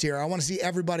post here. I want to see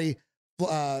everybody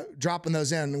dropping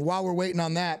those in. And while we're waiting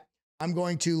on that, I'm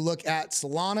going to look at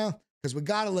Solana because we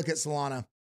got to look at Solana.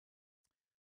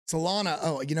 Solana.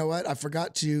 Oh, you know what? I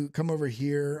forgot to come over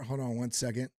here. Hold on one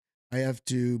second. I have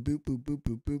to boop boop boop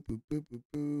boop boop boop boop boop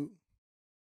boop.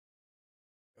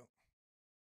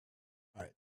 All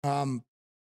right.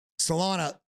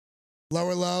 Solana.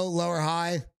 Lower low, lower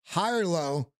high, higher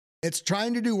low, It's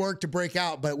trying to do work to break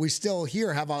out, but we still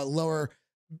here have a lower,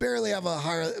 barely have a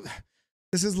higher.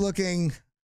 This is looking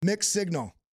mixed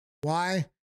signal. Why?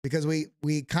 Because we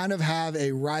kind of have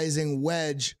a rising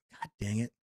wedge. God dang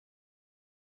it.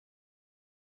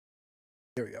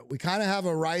 There we go. We kind of have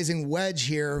a rising wedge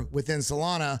here within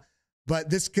Solana,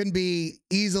 but this can be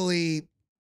easily,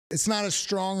 it's not a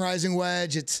strong rising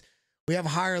wedge. We have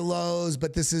higher lows,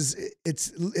 but this is,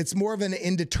 it's more of an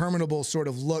indeterminable sort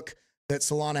of look that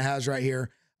Solana has right here.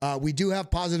 We do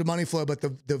have positive money flow, but the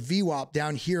VWAP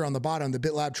down here on the bottom, the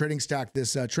BitLab trading stack,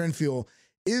 this trend fuel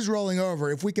is rolling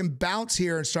over. If we can bounce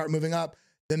here and start moving up,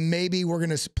 then maybe we're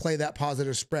going to play that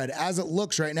positive spread. As it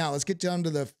looks right now, let's get down to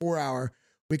the 4 hour.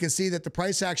 We can see that the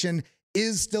price action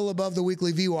is still above the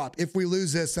weekly VWAP. If we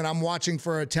lose this, then I'm watching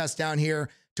for a test down here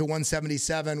to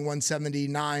 177,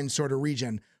 179 sort of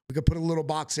region. We could put a little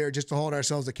box there just to hold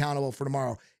ourselves accountable for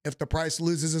tomorrow. If the price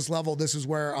loses this level, this is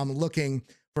where I'm looking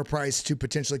for price to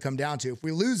potentially come down to. If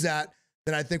we lose that,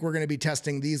 then I think we're going to be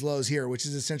testing these lows here, which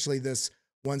is essentially this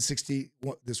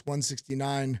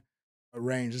 169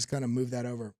 range. Just kind of move that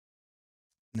over.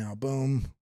 Now,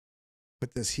 boom,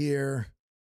 put this here,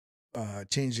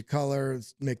 change the color,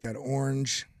 let's make that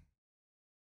orange.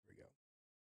 There we go.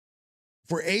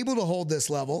 If we're able to hold this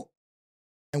level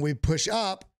and we push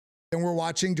up, then we're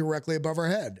watching directly above our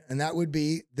head. And that would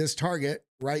be this target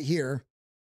right here.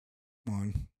 Come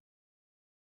on.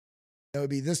 That would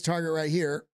be this target right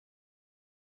here.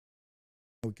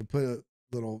 We could put a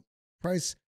little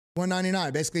price,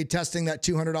 199, basically testing that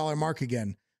 $200 mark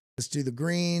again. Let's do the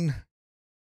green.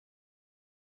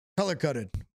 Color coded.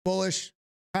 Bullish,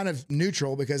 kind of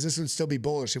neutral because this would still be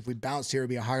bullish. If we bounced here, it'd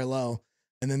be a higher low.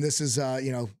 And then this is,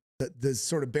 you know, the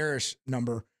sort of bearish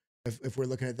number if we're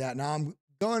looking at that. Now I'm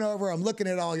going over, I'm looking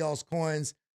at all y'all's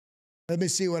coins. Let me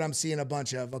see what I'm seeing a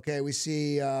bunch of. Okay, we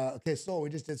see, okay, Sol, we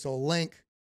just did Sol. Link,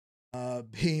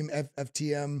 Beam,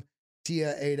 FTM,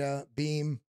 TIA, ADA,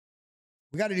 Beam.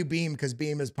 We got to do Beam because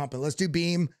Beam is pumping. Let's do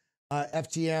Beam,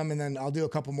 FTM, and then I'll do a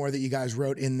couple more that you guys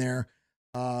wrote in there.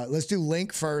 Let's do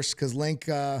Link first because Link,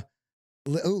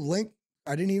 Link,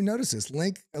 I didn't even notice this.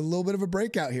 Link, a little bit of a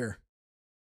breakout here.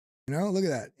 You know, look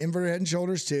at that. Inverted head and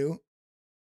shoulders too.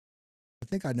 I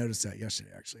think I noticed that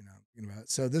yesterday, actually, now I'm thinking about it.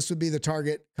 So this would be the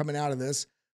target coming out of this,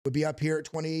 would be up here at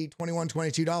 $20, $21,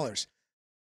 $22.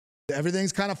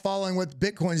 Everything's kind of following what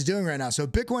Bitcoin's doing right now. So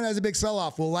if Bitcoin has a big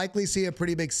sell-off, we'll likely see a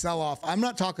pretty big sell-off. I'm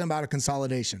not talking about a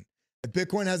consolidation. If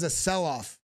Bitcoin has a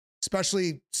sell-off,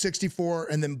 especially 64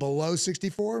 and then below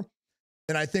 64,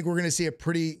 then I think we're going to see a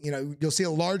pretty, you know, you'll see a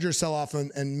larger sell-off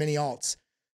in many alts.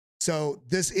 So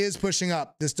this is pushing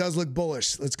up. This does look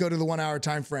bullish. Let's go to the 1 hour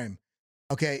time frame.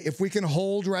 Okay, if we can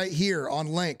hold right here on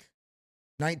Link,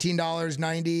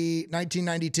 $19.90,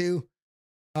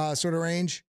 $19.92 sort of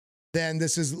range, then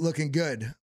this is looking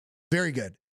good. Very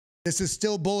good. This is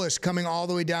still bullish coming all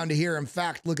the way down to here. In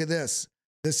fact, look at this.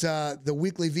 This the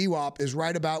weekly VWAP is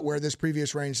right about where this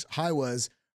previous range high was,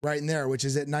 right in there, which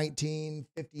is at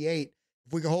 1958.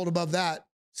 If we can hold above that,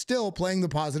 still playing the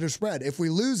positive spread. If we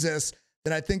lose this,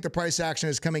 then I think the price action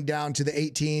is coming down to the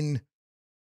 18.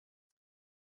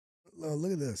 Oh,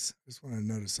 look at this. Just want to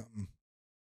notice something.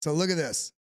 So look at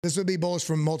this. This would be bullish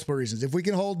for multiple reasons. If we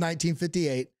can hold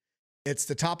 1958, it's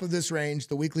the top of this range,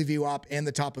 the weekly VWAP, and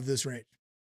the top of this range.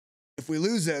 If we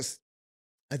lose this,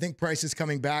 I think price is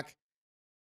coming back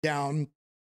down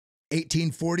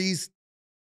 1840s.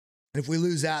 And if we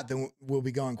lose that, then we'll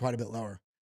be going quite a bit lower.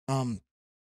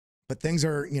 But things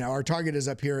are, you know, our target is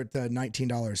up here at the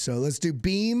 $19. So let's do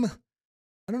Beam.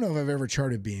 I don't know if I've ever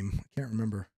charted Beam. I can't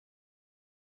remember.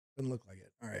 Doesn't look like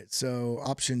it. All right, so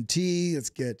option T, let's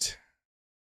get,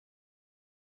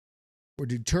 we'll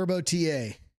do Turbo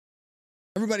TA.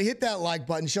 Everybody hit that like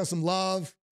button, show some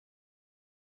love.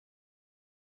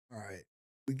 All right,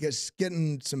 we just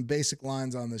getting some basic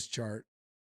lines on this chart.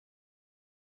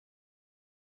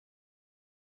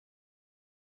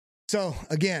 So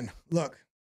again, look,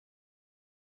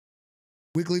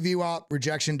 weekly VWAP,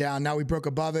 rejection down. Now we broke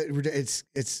above it.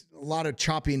 It's a lot of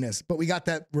choppiness, but we got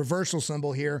that reversal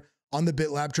symbol here on the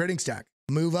BitLab trading stack.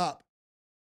 Move up.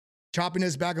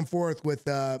 Choppiness back and forth with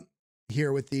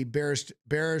here with the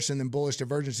bearish and then bullish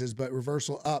divergences, but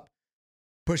reversal up.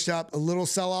 Pushed up, a little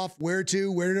sell-off. Where to?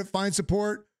 Where did it find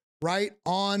support? Right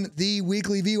on the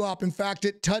weekly VWAP. In fact,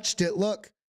 it touched it.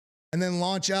 Look. And then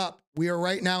launch up. We are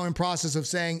right now in process of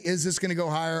saying, is this going to go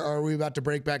higher or are we about to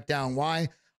break back down? Why?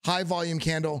 High volume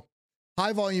candle,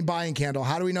 high volume buying candle.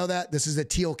 How do we know that? This is a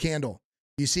teal candle.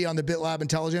 You see on the BitLab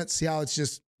intelligence, see how it's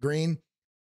just green?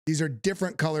 These are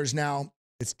different colors now.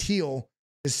 It's teal.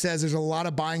 It says there's a lot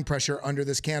of buying pressure under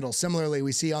this candle. Similarly,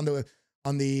 we see on the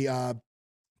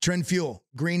Trend fuel,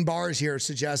 green bars here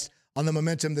suggest on the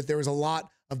momentum that there was a lot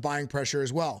of buying pressure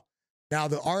as well. Now,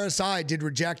 the RSI did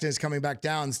reject and is coming back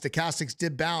down. Stochastics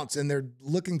did bounce, and they're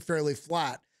looking fairly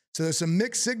flat. So there's some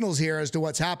mixed signals here as to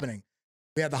what's happening.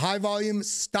 We have the high volume,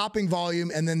 stopping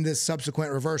volume, and then this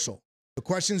subsequent reversal. The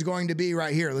question is going to be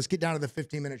right here. Let's get down to the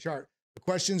 15-minute chart. The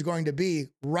question is going to be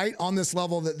right on this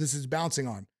level that this is bouncing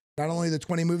on. Not only the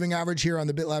 20 moving average here on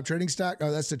the BitLab trading stack.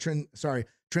 Oh, that's the trend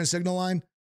signal line.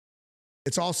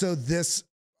 It's also this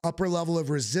upper level of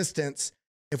resistance.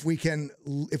 If we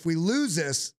lose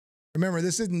this, remember,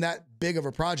 this isn't that big of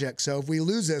a project. So if we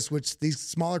lose this, which these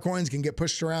smaller coins can get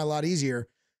pushed around a lot easier,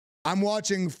 I'm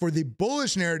watching for the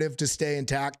bullish narrative to stay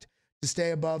intact, to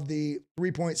stay above the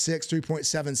 3.6,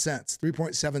 3.7 cents,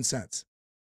 3.7 cents.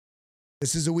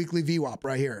 This is a weekly VWAP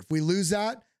right here. If we lose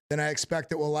that, then I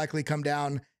expect that we'll likely come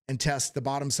down and test the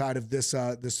bottom side of this,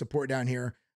 this support down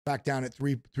here, back down at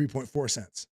 3.4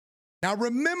 cents. Now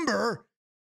remember,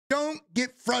 don't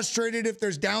get frustrated if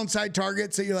there's downside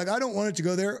targets that you're like, I don't want it to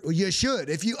go there. Well, you should.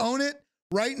 If you own it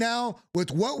right now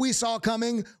with what we saw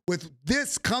coming, with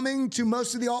this coming to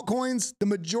most of the altcoins, the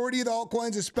majority of the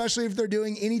altcoins, especially if they're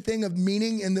doing anything of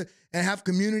meaning and have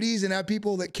communities and have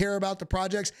people that care about the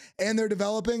projects and they're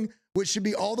developing, which should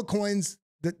be all the coins,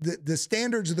 the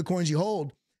standards of the coins you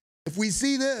hold. If we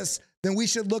see this, then we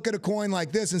should look at a coin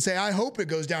like this and say, I hope it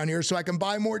goes down here so I can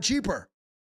buy more cheaper.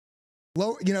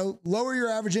 Lower your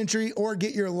average entry or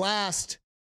get your last,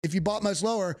 if you bought much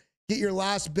lower, get your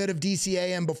last bit of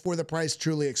DCA in before the price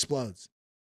truly explodes.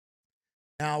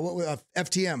 Now,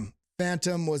 FTM,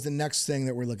 Phantom was the next thing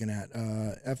that we're looking at.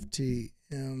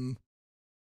 FTM.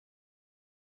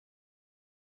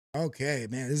 Okay,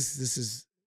 man, this is,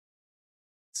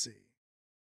 let's see.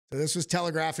 So this was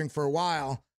telegraphing for a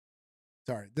while.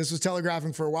 Sorry, this was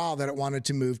telegraphing for a while that it wanted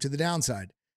to move to the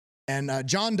downside. And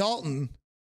John Dalton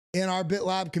in our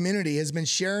BitLab community has been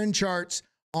sharing charts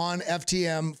on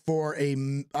FTM for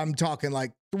I'm talking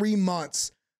like 3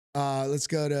 months. Let's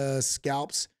go to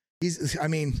scalps. He's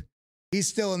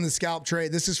still in the scalp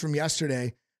trade. This is from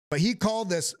yesterday, but he called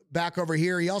this back over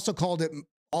here. He also called it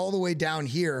all the way down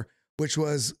here, which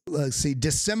was, let's see,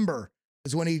 December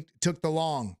is when he took the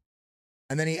long,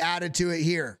 and then he added to it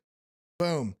here.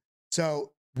 Boom.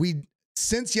 So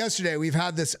since yesterday, we've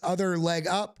had this other leg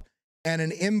up and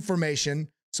an information.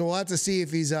 So we'll have to see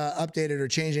if he's updated or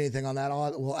changed anything on that.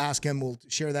 We'll ask him. We'll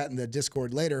share that in the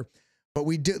Discord later. But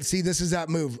we do see this is that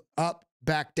move up,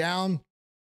 back down.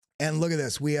 And look at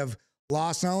this. We have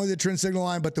lost not only the trend signal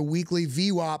line, but the weekly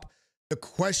VWAP. The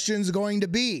question's going to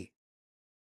be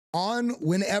on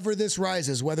whenever this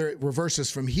rises, whether it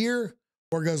reverses from here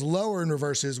or goes lower and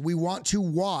reverses, we want to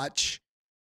watch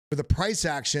for the price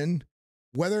action,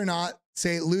 whether or not,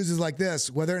 say it loses like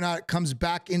this, whether or not it comes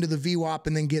back into the VWAP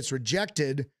and then gets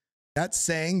rejected. That's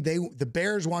saying the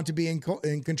bears want to be in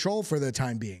control for the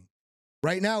time being.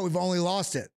 Right now, we've only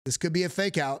lost it. This could be a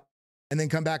fake out and then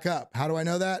come back up. How do I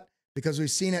know that? Because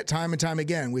we've seen it time and time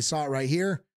again. We saw it right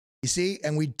here, you see,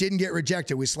 and we didn't get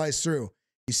rejected. We sliced through.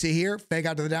 You see here, fake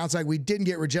out to the downside. We didn't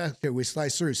get rejected. We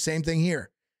sliced through. Same thing here.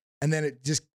 And then it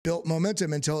just built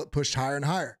momentum until it pushed higher and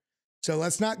higher. So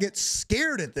let's not get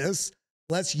scared at this.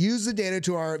 Let's use the data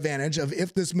to our advantage of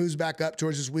if this moves back up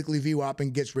towards this weekly VWAP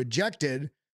and gets rejected,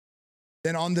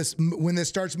 then on this, when this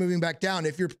starts moving back down,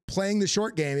 if you're playing the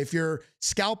short game, if you're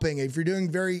scalping, if you're doing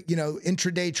very,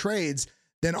 intraday trades,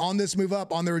 then on this move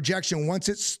up, on the rejection, once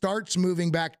it starts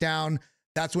moving back down,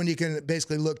 that's when you can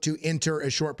basically look to enter a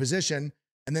short position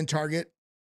and then target,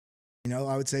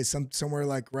 I would say somewhere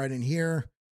like right in here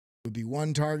would be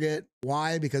one target.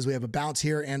 Why? Because we have a bounce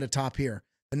here and a top here.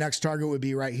 The next target would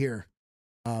be right here.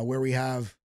 Where we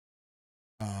have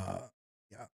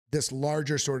this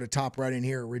larger sort of top right in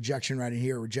here, rejection right in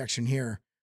here, rejection here,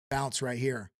 bounce right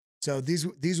here. So these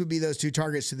would be those two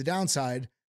targets to the downside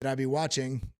that I'd be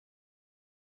watching.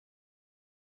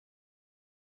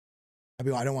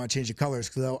 I don't want to change the colors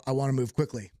because I want to move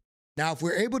quickly. Now, if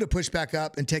we're able to push back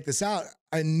up and take this out,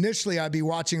 initially I'd be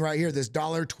watching right here, this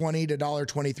 $1.20 to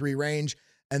 $1.23 range,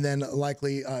 and then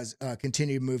likely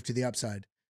continue to move to the upside.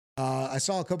 I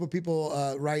saw a couple of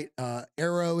people write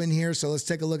AERO in here, so let's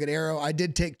take a look at AERO. I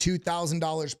did take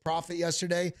 $2,000 profit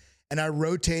yesterday, and I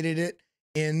rotated it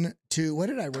into, what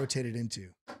did I rotate it into?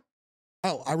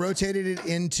 Oh, I rotated it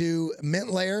into mint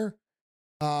layer.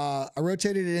 I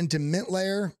rotated it into mint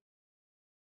layer.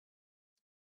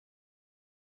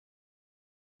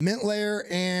 Mint layer,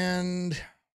 and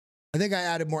I think I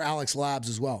added more Alex Labs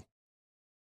as well.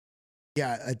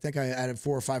 Yeah, I think I added $400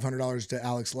 or $500 to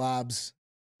Alex Labs,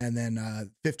 and then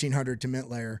 $1,500 to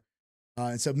mint layer.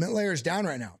 And so mint layer is down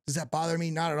right now. Does that bother me?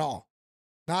 Not at all.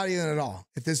 Not even at all.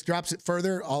 If this drops it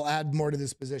further, I'll add more to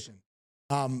this position.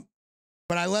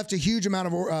 But I left a huge amount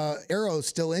of AERO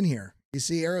still in here. You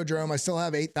see Aerodrome, I still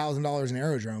have $8,000 in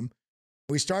Aerodrome.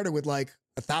 We started with like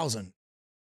 1,000.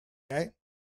 Okay.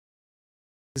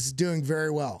 This is doing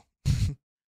very well.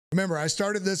 Remember, I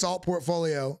started this alt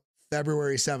portfolio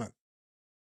February 7th.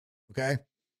 Okay.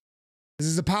 This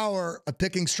is the power of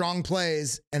picking strong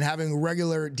plays and having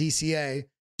regular DCA,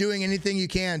 doing anything you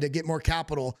can to get more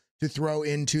capital to throw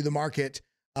into the market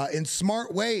in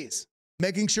smart ways,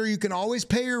 making sure you can always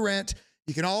pay your rent.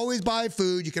 You can always buy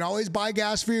food. You can always buy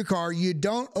gas for your car. You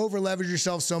don't over leverage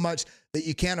yourself so much that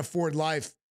you can't afford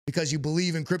life because you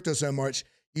believe in crypto so much.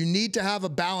 You need to have a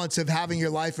balance of having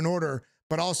your life in order,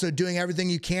 but also doing everything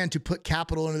you can to put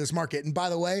capital into this market. And by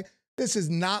the way, this is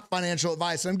not financial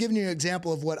advice. I'm giving you an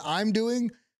example of what I'm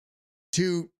doing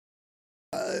to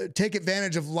take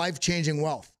advantage of life-changing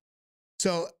wealth.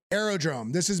 So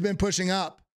Aerodrome, this has been pushing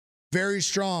up very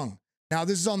strong. Now,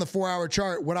 this is on the 4-hour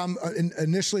chart. What I'm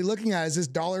initially looking at is this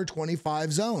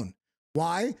 $1.25 zone.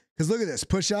 Why? Because look at this.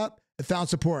 Push up, it found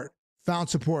support, found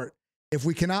support. If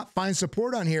we cannot find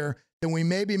support on here, then we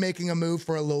may be making a move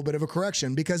for a little bit of a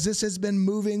correction because this has been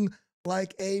moving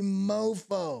like a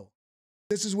mofo.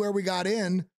 This is where we got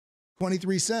in,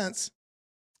 23 cents.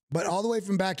 But all the way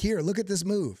from back here, look at this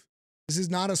move. This is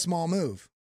not a small move.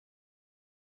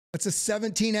 That's a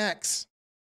 17x,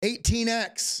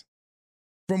 18x.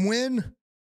 From when?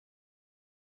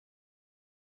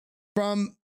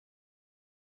 From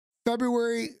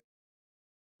February,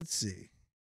 let's see. Is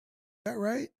that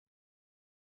right?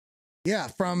 Yeah,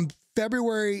 from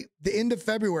February, the end of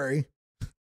February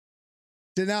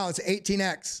to now, it's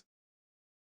 18x.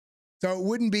 So it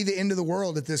wouldn't be the end of the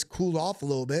world if this cooled off a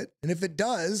little bit. And if it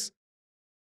does,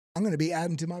 I'm going to be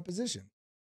adding to my position.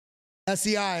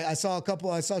 SEI, I saw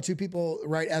two people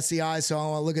write SEI, so I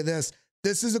want to look at this.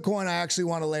 This is a coin I actually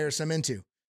want to layer some into.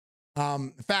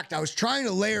 In fact, I was trying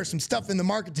to layer some stuff in the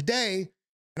market today,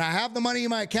 and I have the money in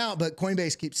my account, but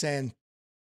Coinbase keeps saying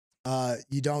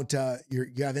you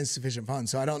have insufficient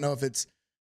funds. So I don't know if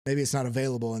maybe it's not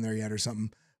available in there yet or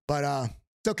something. But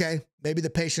it's okay. Maybe the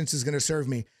patience is going to serve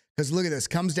me. Because look at this.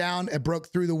 Comes down, it broke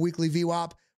through the weekly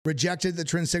VWAP, rejected the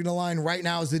trend signal line. Right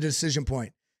now is the decision point.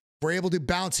 If we're able to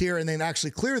bounce here and then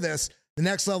actually clear this, the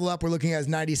next level up we're looking at is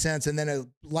 90 cents, and then it'll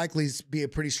likely be a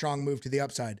pretty strong move to the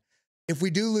upside. If we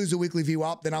do lose a weekly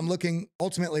VWAP, then I'm looking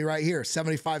ultimately right here,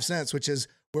 75 cents, which is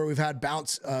where we've had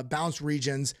bounce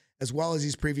regions, as well as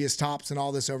these previous tops and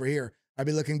all this over here. I'd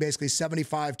be looking basically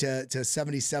 75 to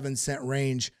 77 cent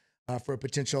range for a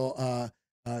potential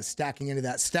stacking into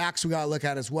that. Stacks we got to look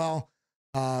at as well.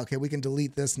 Okay, we can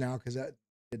delete this now because that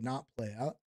did not play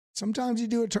out. Sometimes you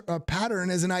do a pattern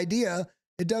as an idea,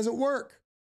 it doesn't work.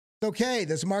 It's okay.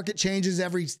 This market changes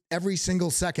every single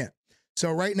second.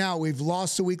 So right now we've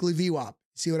lost the weekly VWAP.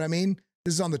 See what I mean?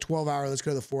 This is on the 12-hour. Let's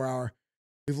go to the 4-hour.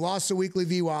 We've lost the weekly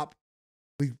VWAP.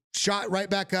 We shot right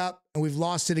back up and we've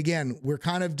lost it again. We're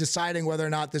kind of deciding whether or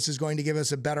not this is going to give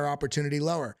us a better opportunity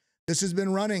lower. This has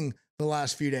been running the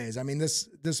last few days. I mean, this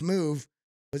move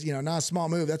was, not a small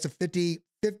move. That's a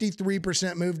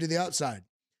 53% move to the upside.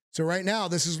 So right now,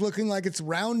 this is looking like it's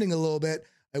rounding a little bit.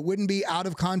 It wouldn't be out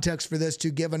of context for this to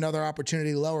give another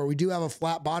opportunity lower. We do have a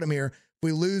flat bottom here. If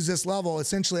we lose this level,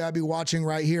 essentially I'd be watching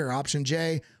right here, option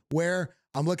J, where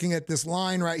I'm looking at this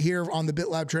line right here on the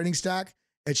BitLab trading stack.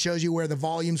 It shows you where the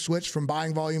volume switched from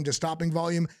buying volume to stopping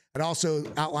volume. It also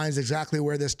outlines exactly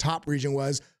where this top region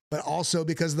was, but also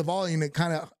because of the volume, it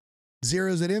kind of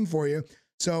zeroes it in for you.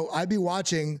 So I'd be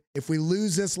watching if we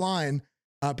lose this line,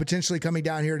 potentially coming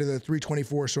down here to the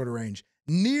 324 sort of range.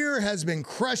 NEAR has been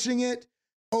crushing it.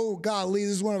 Oh, golly,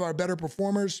 this is one of our better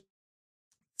performers.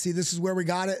 See, this is where we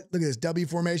got it. Look at this W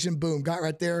formation. Boom, got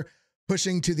right there,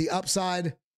 pushing to the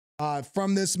upside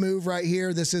from this move right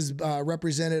here. This is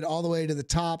represented all the way to the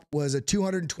top, was a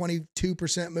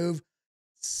 222% move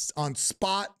on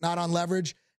spot, not on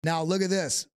leverage. Now, look at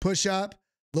this. Push up,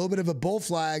 a little bit of a bull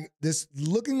flag. This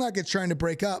looking like it's trying to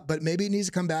break up, but maybe it needs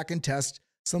to come back and test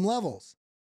some levels.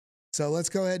 So let's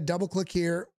go ahead, double click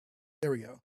here. There we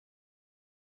go.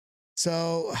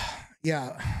 So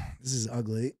yeah, this is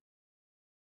ugly.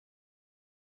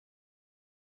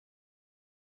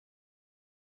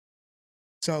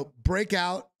 So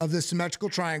breakout of the symmetrical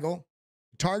triangle.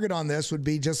 Target on this would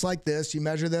be just like this. You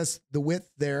measure this, the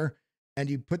width there, and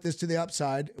you put this to the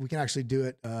upside. We can actually do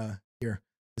it here.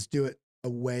 Let's do it a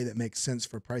way that makes sense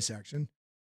for price action.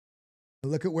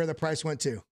 Look at where the price went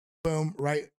to. Boom,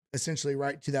 right, essentially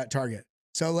right to that target.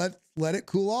 So let it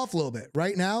cool off a little bit.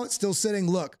 Right now, it's still sitting,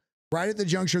 look, right at the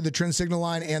juncture of the trend signal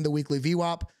line and the weekly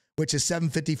VWAP, which is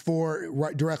 754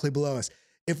 right directly below us.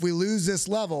 if we lose this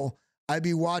level, I'd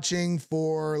be watching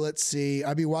for, let's see,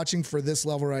 I'd be watching for this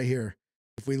level right here.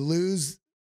 If we lose,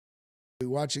 we're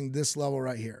watching this level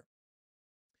right here,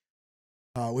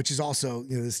 which is also,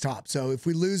 you know, this top. So if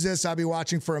we lose this, I'll be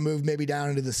watching for a move maybe down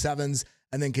into the 7s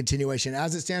and then continuation.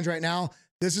 As it stands right now,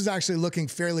 this is actually looking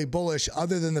fairly bullish,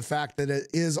 other than the fact that it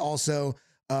is also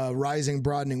a rising,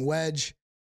 broadening wedge.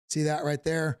 See that right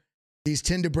there? These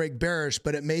tend to break bearish,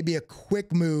 but it may be a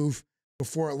quick move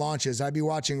before it launches. I'd be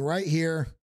watching right here,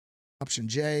 option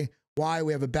J. Why?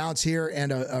 We have a bounce here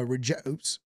and a reject.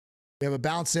 Oops. We have a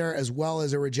bounce there as well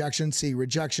as a rejection. See,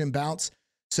 rejection, bounce.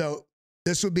 So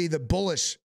this would be the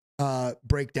bullish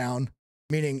breakdown,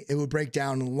 meaning it would break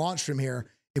down and launch from here.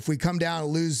 If we come down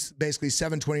and lose basically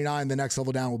 729, the next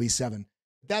level down will be 7.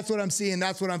 That's what I'm seeing.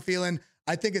 That's what I'm feeling.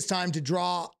 I think it's time to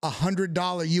draw a $100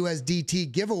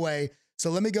 USDT giveaway. So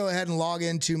let me go ahead and log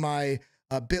into my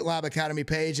BitLab Academy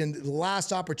page. And the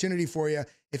last opportunity for you,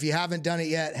 if you haven't done it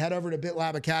yet, head over to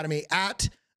BitLab Academy at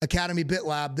Academy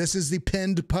BitLab. This is the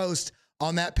pinned post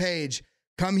on that page.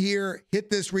 Come here, hit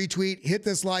this retweet, hit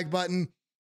this like button,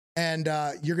 and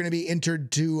you're going to be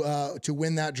entered to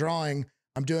win that drawing.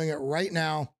 I'm doing it right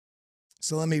now.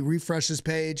 So let me refresh this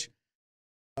page.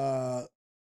 Okay.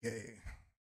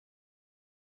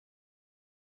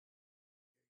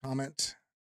 Comment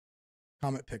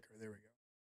picker. There we go.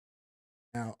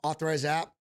 Now, authorize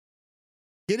app.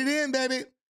 Get it in, baby.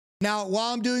 Now,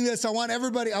 while I'm doing this, I want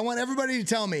everybody to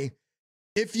tell me,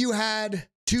 if you had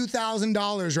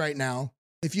 $2,000 right now,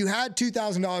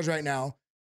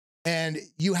 and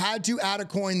you had to add a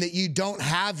coin that you don't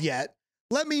have yet,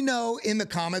 let me know in the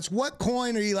comments, what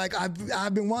coin are you like,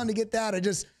 I've been wanting to get that. I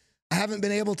haven't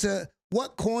been able to.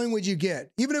 What coin would you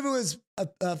get? Even if it was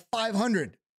a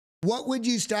 500, what would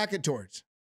you stack it towards?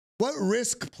 What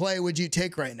risk play would you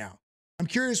take right now? I'm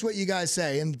curious what you guys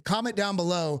say, and comment down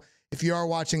below if you are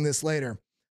watching this later.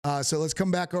 So let's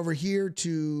come back over here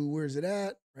to, where's it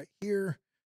at? Right here.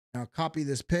 Now copy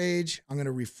this page. I'm going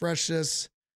to refresh this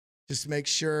just to make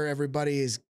sure everybody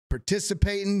is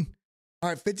participating. All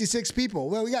right, 56 people.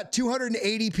 Well, we got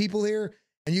 280 people here,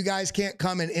 and you guys can't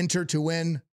come and enter to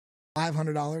win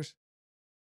 $500.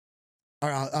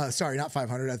 Or, sorry, not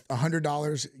 500,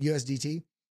 $100 USDT.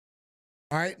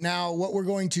 All right, now what we're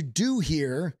going to do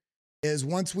here is,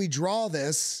 once we draw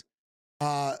this,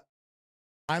 we're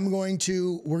going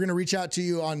to reach out to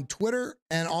you on Twitter,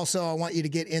 and also I want you to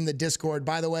get in the Discord.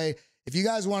 By the way, if you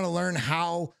guys want to learn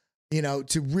how, you know,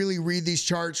 to really read these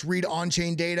charts, read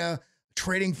on-chain data,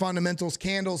 trading fundamentals,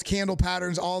 candles, candle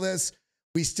patterns, all this,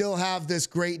 we still have this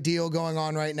great deal going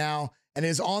on right now, and it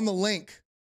is on the link.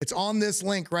 It's on this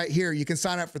link right here. You can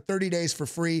sign up for 30 days for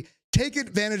free. Take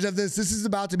advantage of this. This is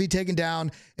about to be taken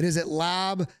down. It is at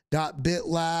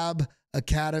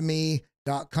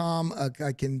lab.bitlabacademy.com. I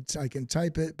can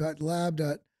type it, but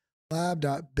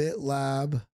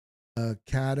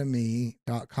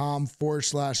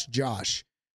lab.bitlabacademy.com/Josh.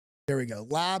 There we go.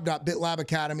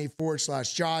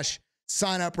 lab.bitlabacademy/Josh.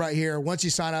 Sign up right here. Once you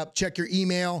sign up, check your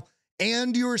email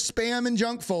and your spam and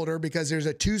junk folder, because there's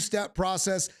a 2-step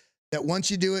process that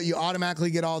once you do it, you automatically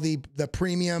get all the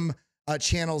premium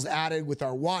channels added with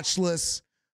our watch lists,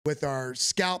 with our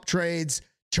scalp trades,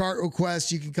 chart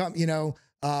requests. You can come,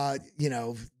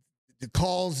 the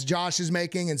calls Josh is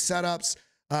making and setups,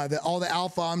 all the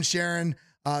alpha I'm sharing,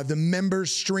 the member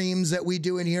streams that we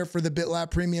do in here for the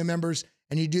BitLab premium members.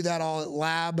 And you do that all at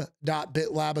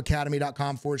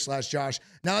lab.bitlabacademy.com/Josh.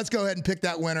 Now let's go ahead and pick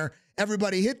that winner.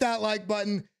 Everybody hit that like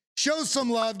button, show some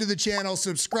love to the channel,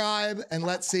 subscribe, and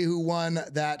let's see who won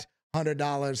that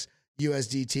 $100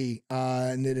 USDT.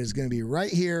 And it is going to be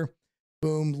right here.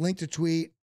 Boom, link to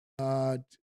tweet. There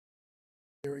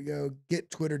we go.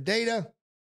 Get Twitter data.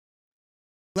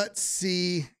 Let's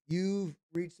see. You've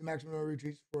reached the maximum number of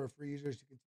retweets for free users to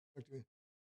talk to me.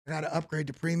 I got to upgrade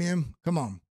to premium. Come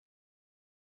on.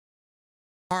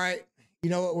 All right. You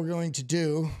know what we're going to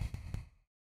do?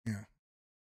 Yeah.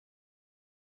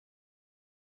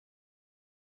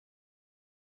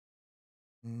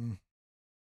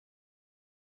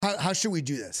 How should we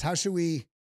do this? How should we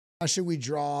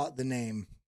draw the name?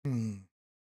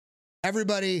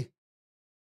 Everybody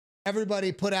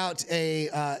put out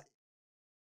a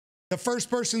the first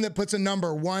person that puts a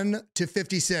number 1 to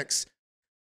 56.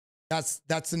 That's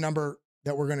the number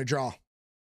that we're going to draw.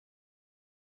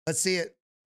 Let's see it.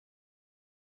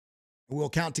 We'll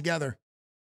count together.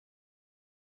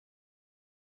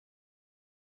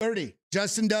 30.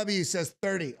 Justin W says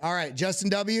 30. All right, Justin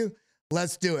W,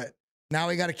 let's do it. Now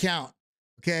we got to count.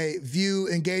 Okay, view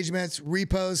engagements,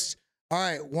 reposts. All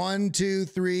right, 1, 2,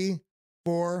 3,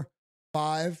 4,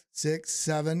 5, 6,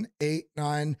 7, 8,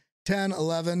 9, 10,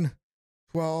 11,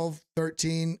 12,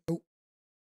 13,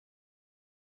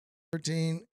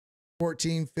 13,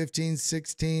 14, 15,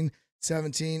 16,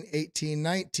 17, 18,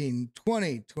 19,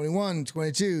 20, 21,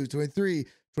 22, 23,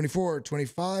 24,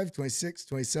 25, 26,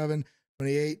 27,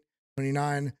 28,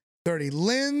 29, 30.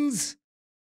 Lens,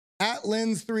 at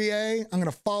Lens3A. I'm going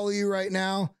to follow you right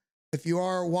now. If you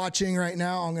are watching right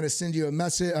now, I'm going to send you a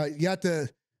message. You have to,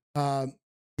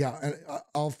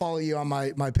 I'll follow you on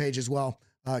my page as well,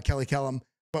 Kelly Kellum.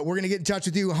 But we're going to get in touch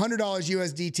with you. $100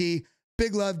 USDT.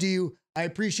 Big love to you. I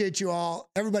appreciate you all.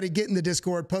 Everybody get in the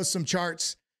Discord, post some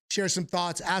charts, share some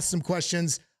thoughts, ask some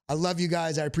questions. I love you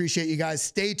guys. I appreciate you guys.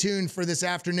 Stay tuned for this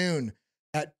afternoon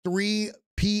at 3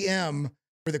 p.m.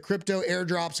 for the crypto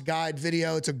airdrops guide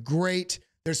video. It's a great,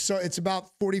 it's about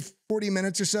 40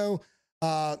 minutes or so.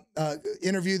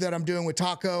 Interview that I'm doing with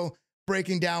Taco,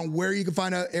 breaking down where you can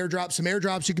find an airdrop, some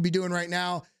airdrops you could be doing right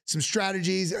now, some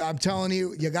strategies. I'm telling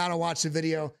you, you got to watch the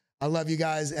video. I love you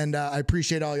guys, and I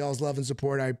appreciate all y'all's love and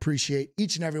support. I appreciate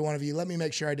each and every one of you. Let me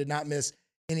make sure I did not miss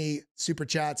any super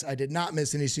chats. I did not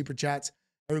miss any super chats.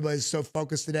 Everybody's so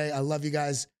focused today. I love you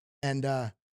guys, and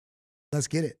let's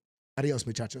get it. Adios,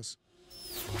 muchachos.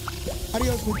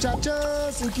 Adios,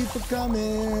 muchachos. Thank you for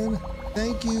coming.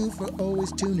 Thank you for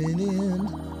always tuning in.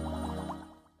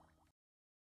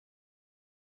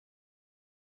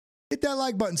 Hit that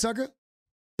like button, sucker.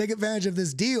 Take advantage of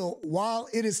this deal while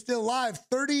it is still live.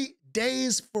 30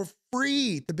 days for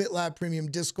free. The BitLab Premium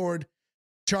Discord,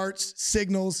 charts,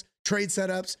 signals, trade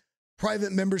setups,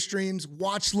 private member streams,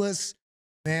 watch lists.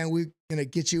 Man, we're going to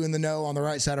get you in the know on the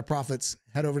right side of profits.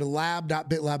 Head over to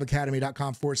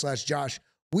lab.bitlabacademy.com/Josh.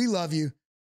 We love you.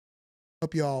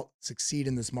 Hope you all succeed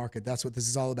in this market. That's what this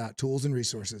is all about. Tools and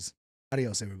resources.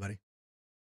 Adios, everybody.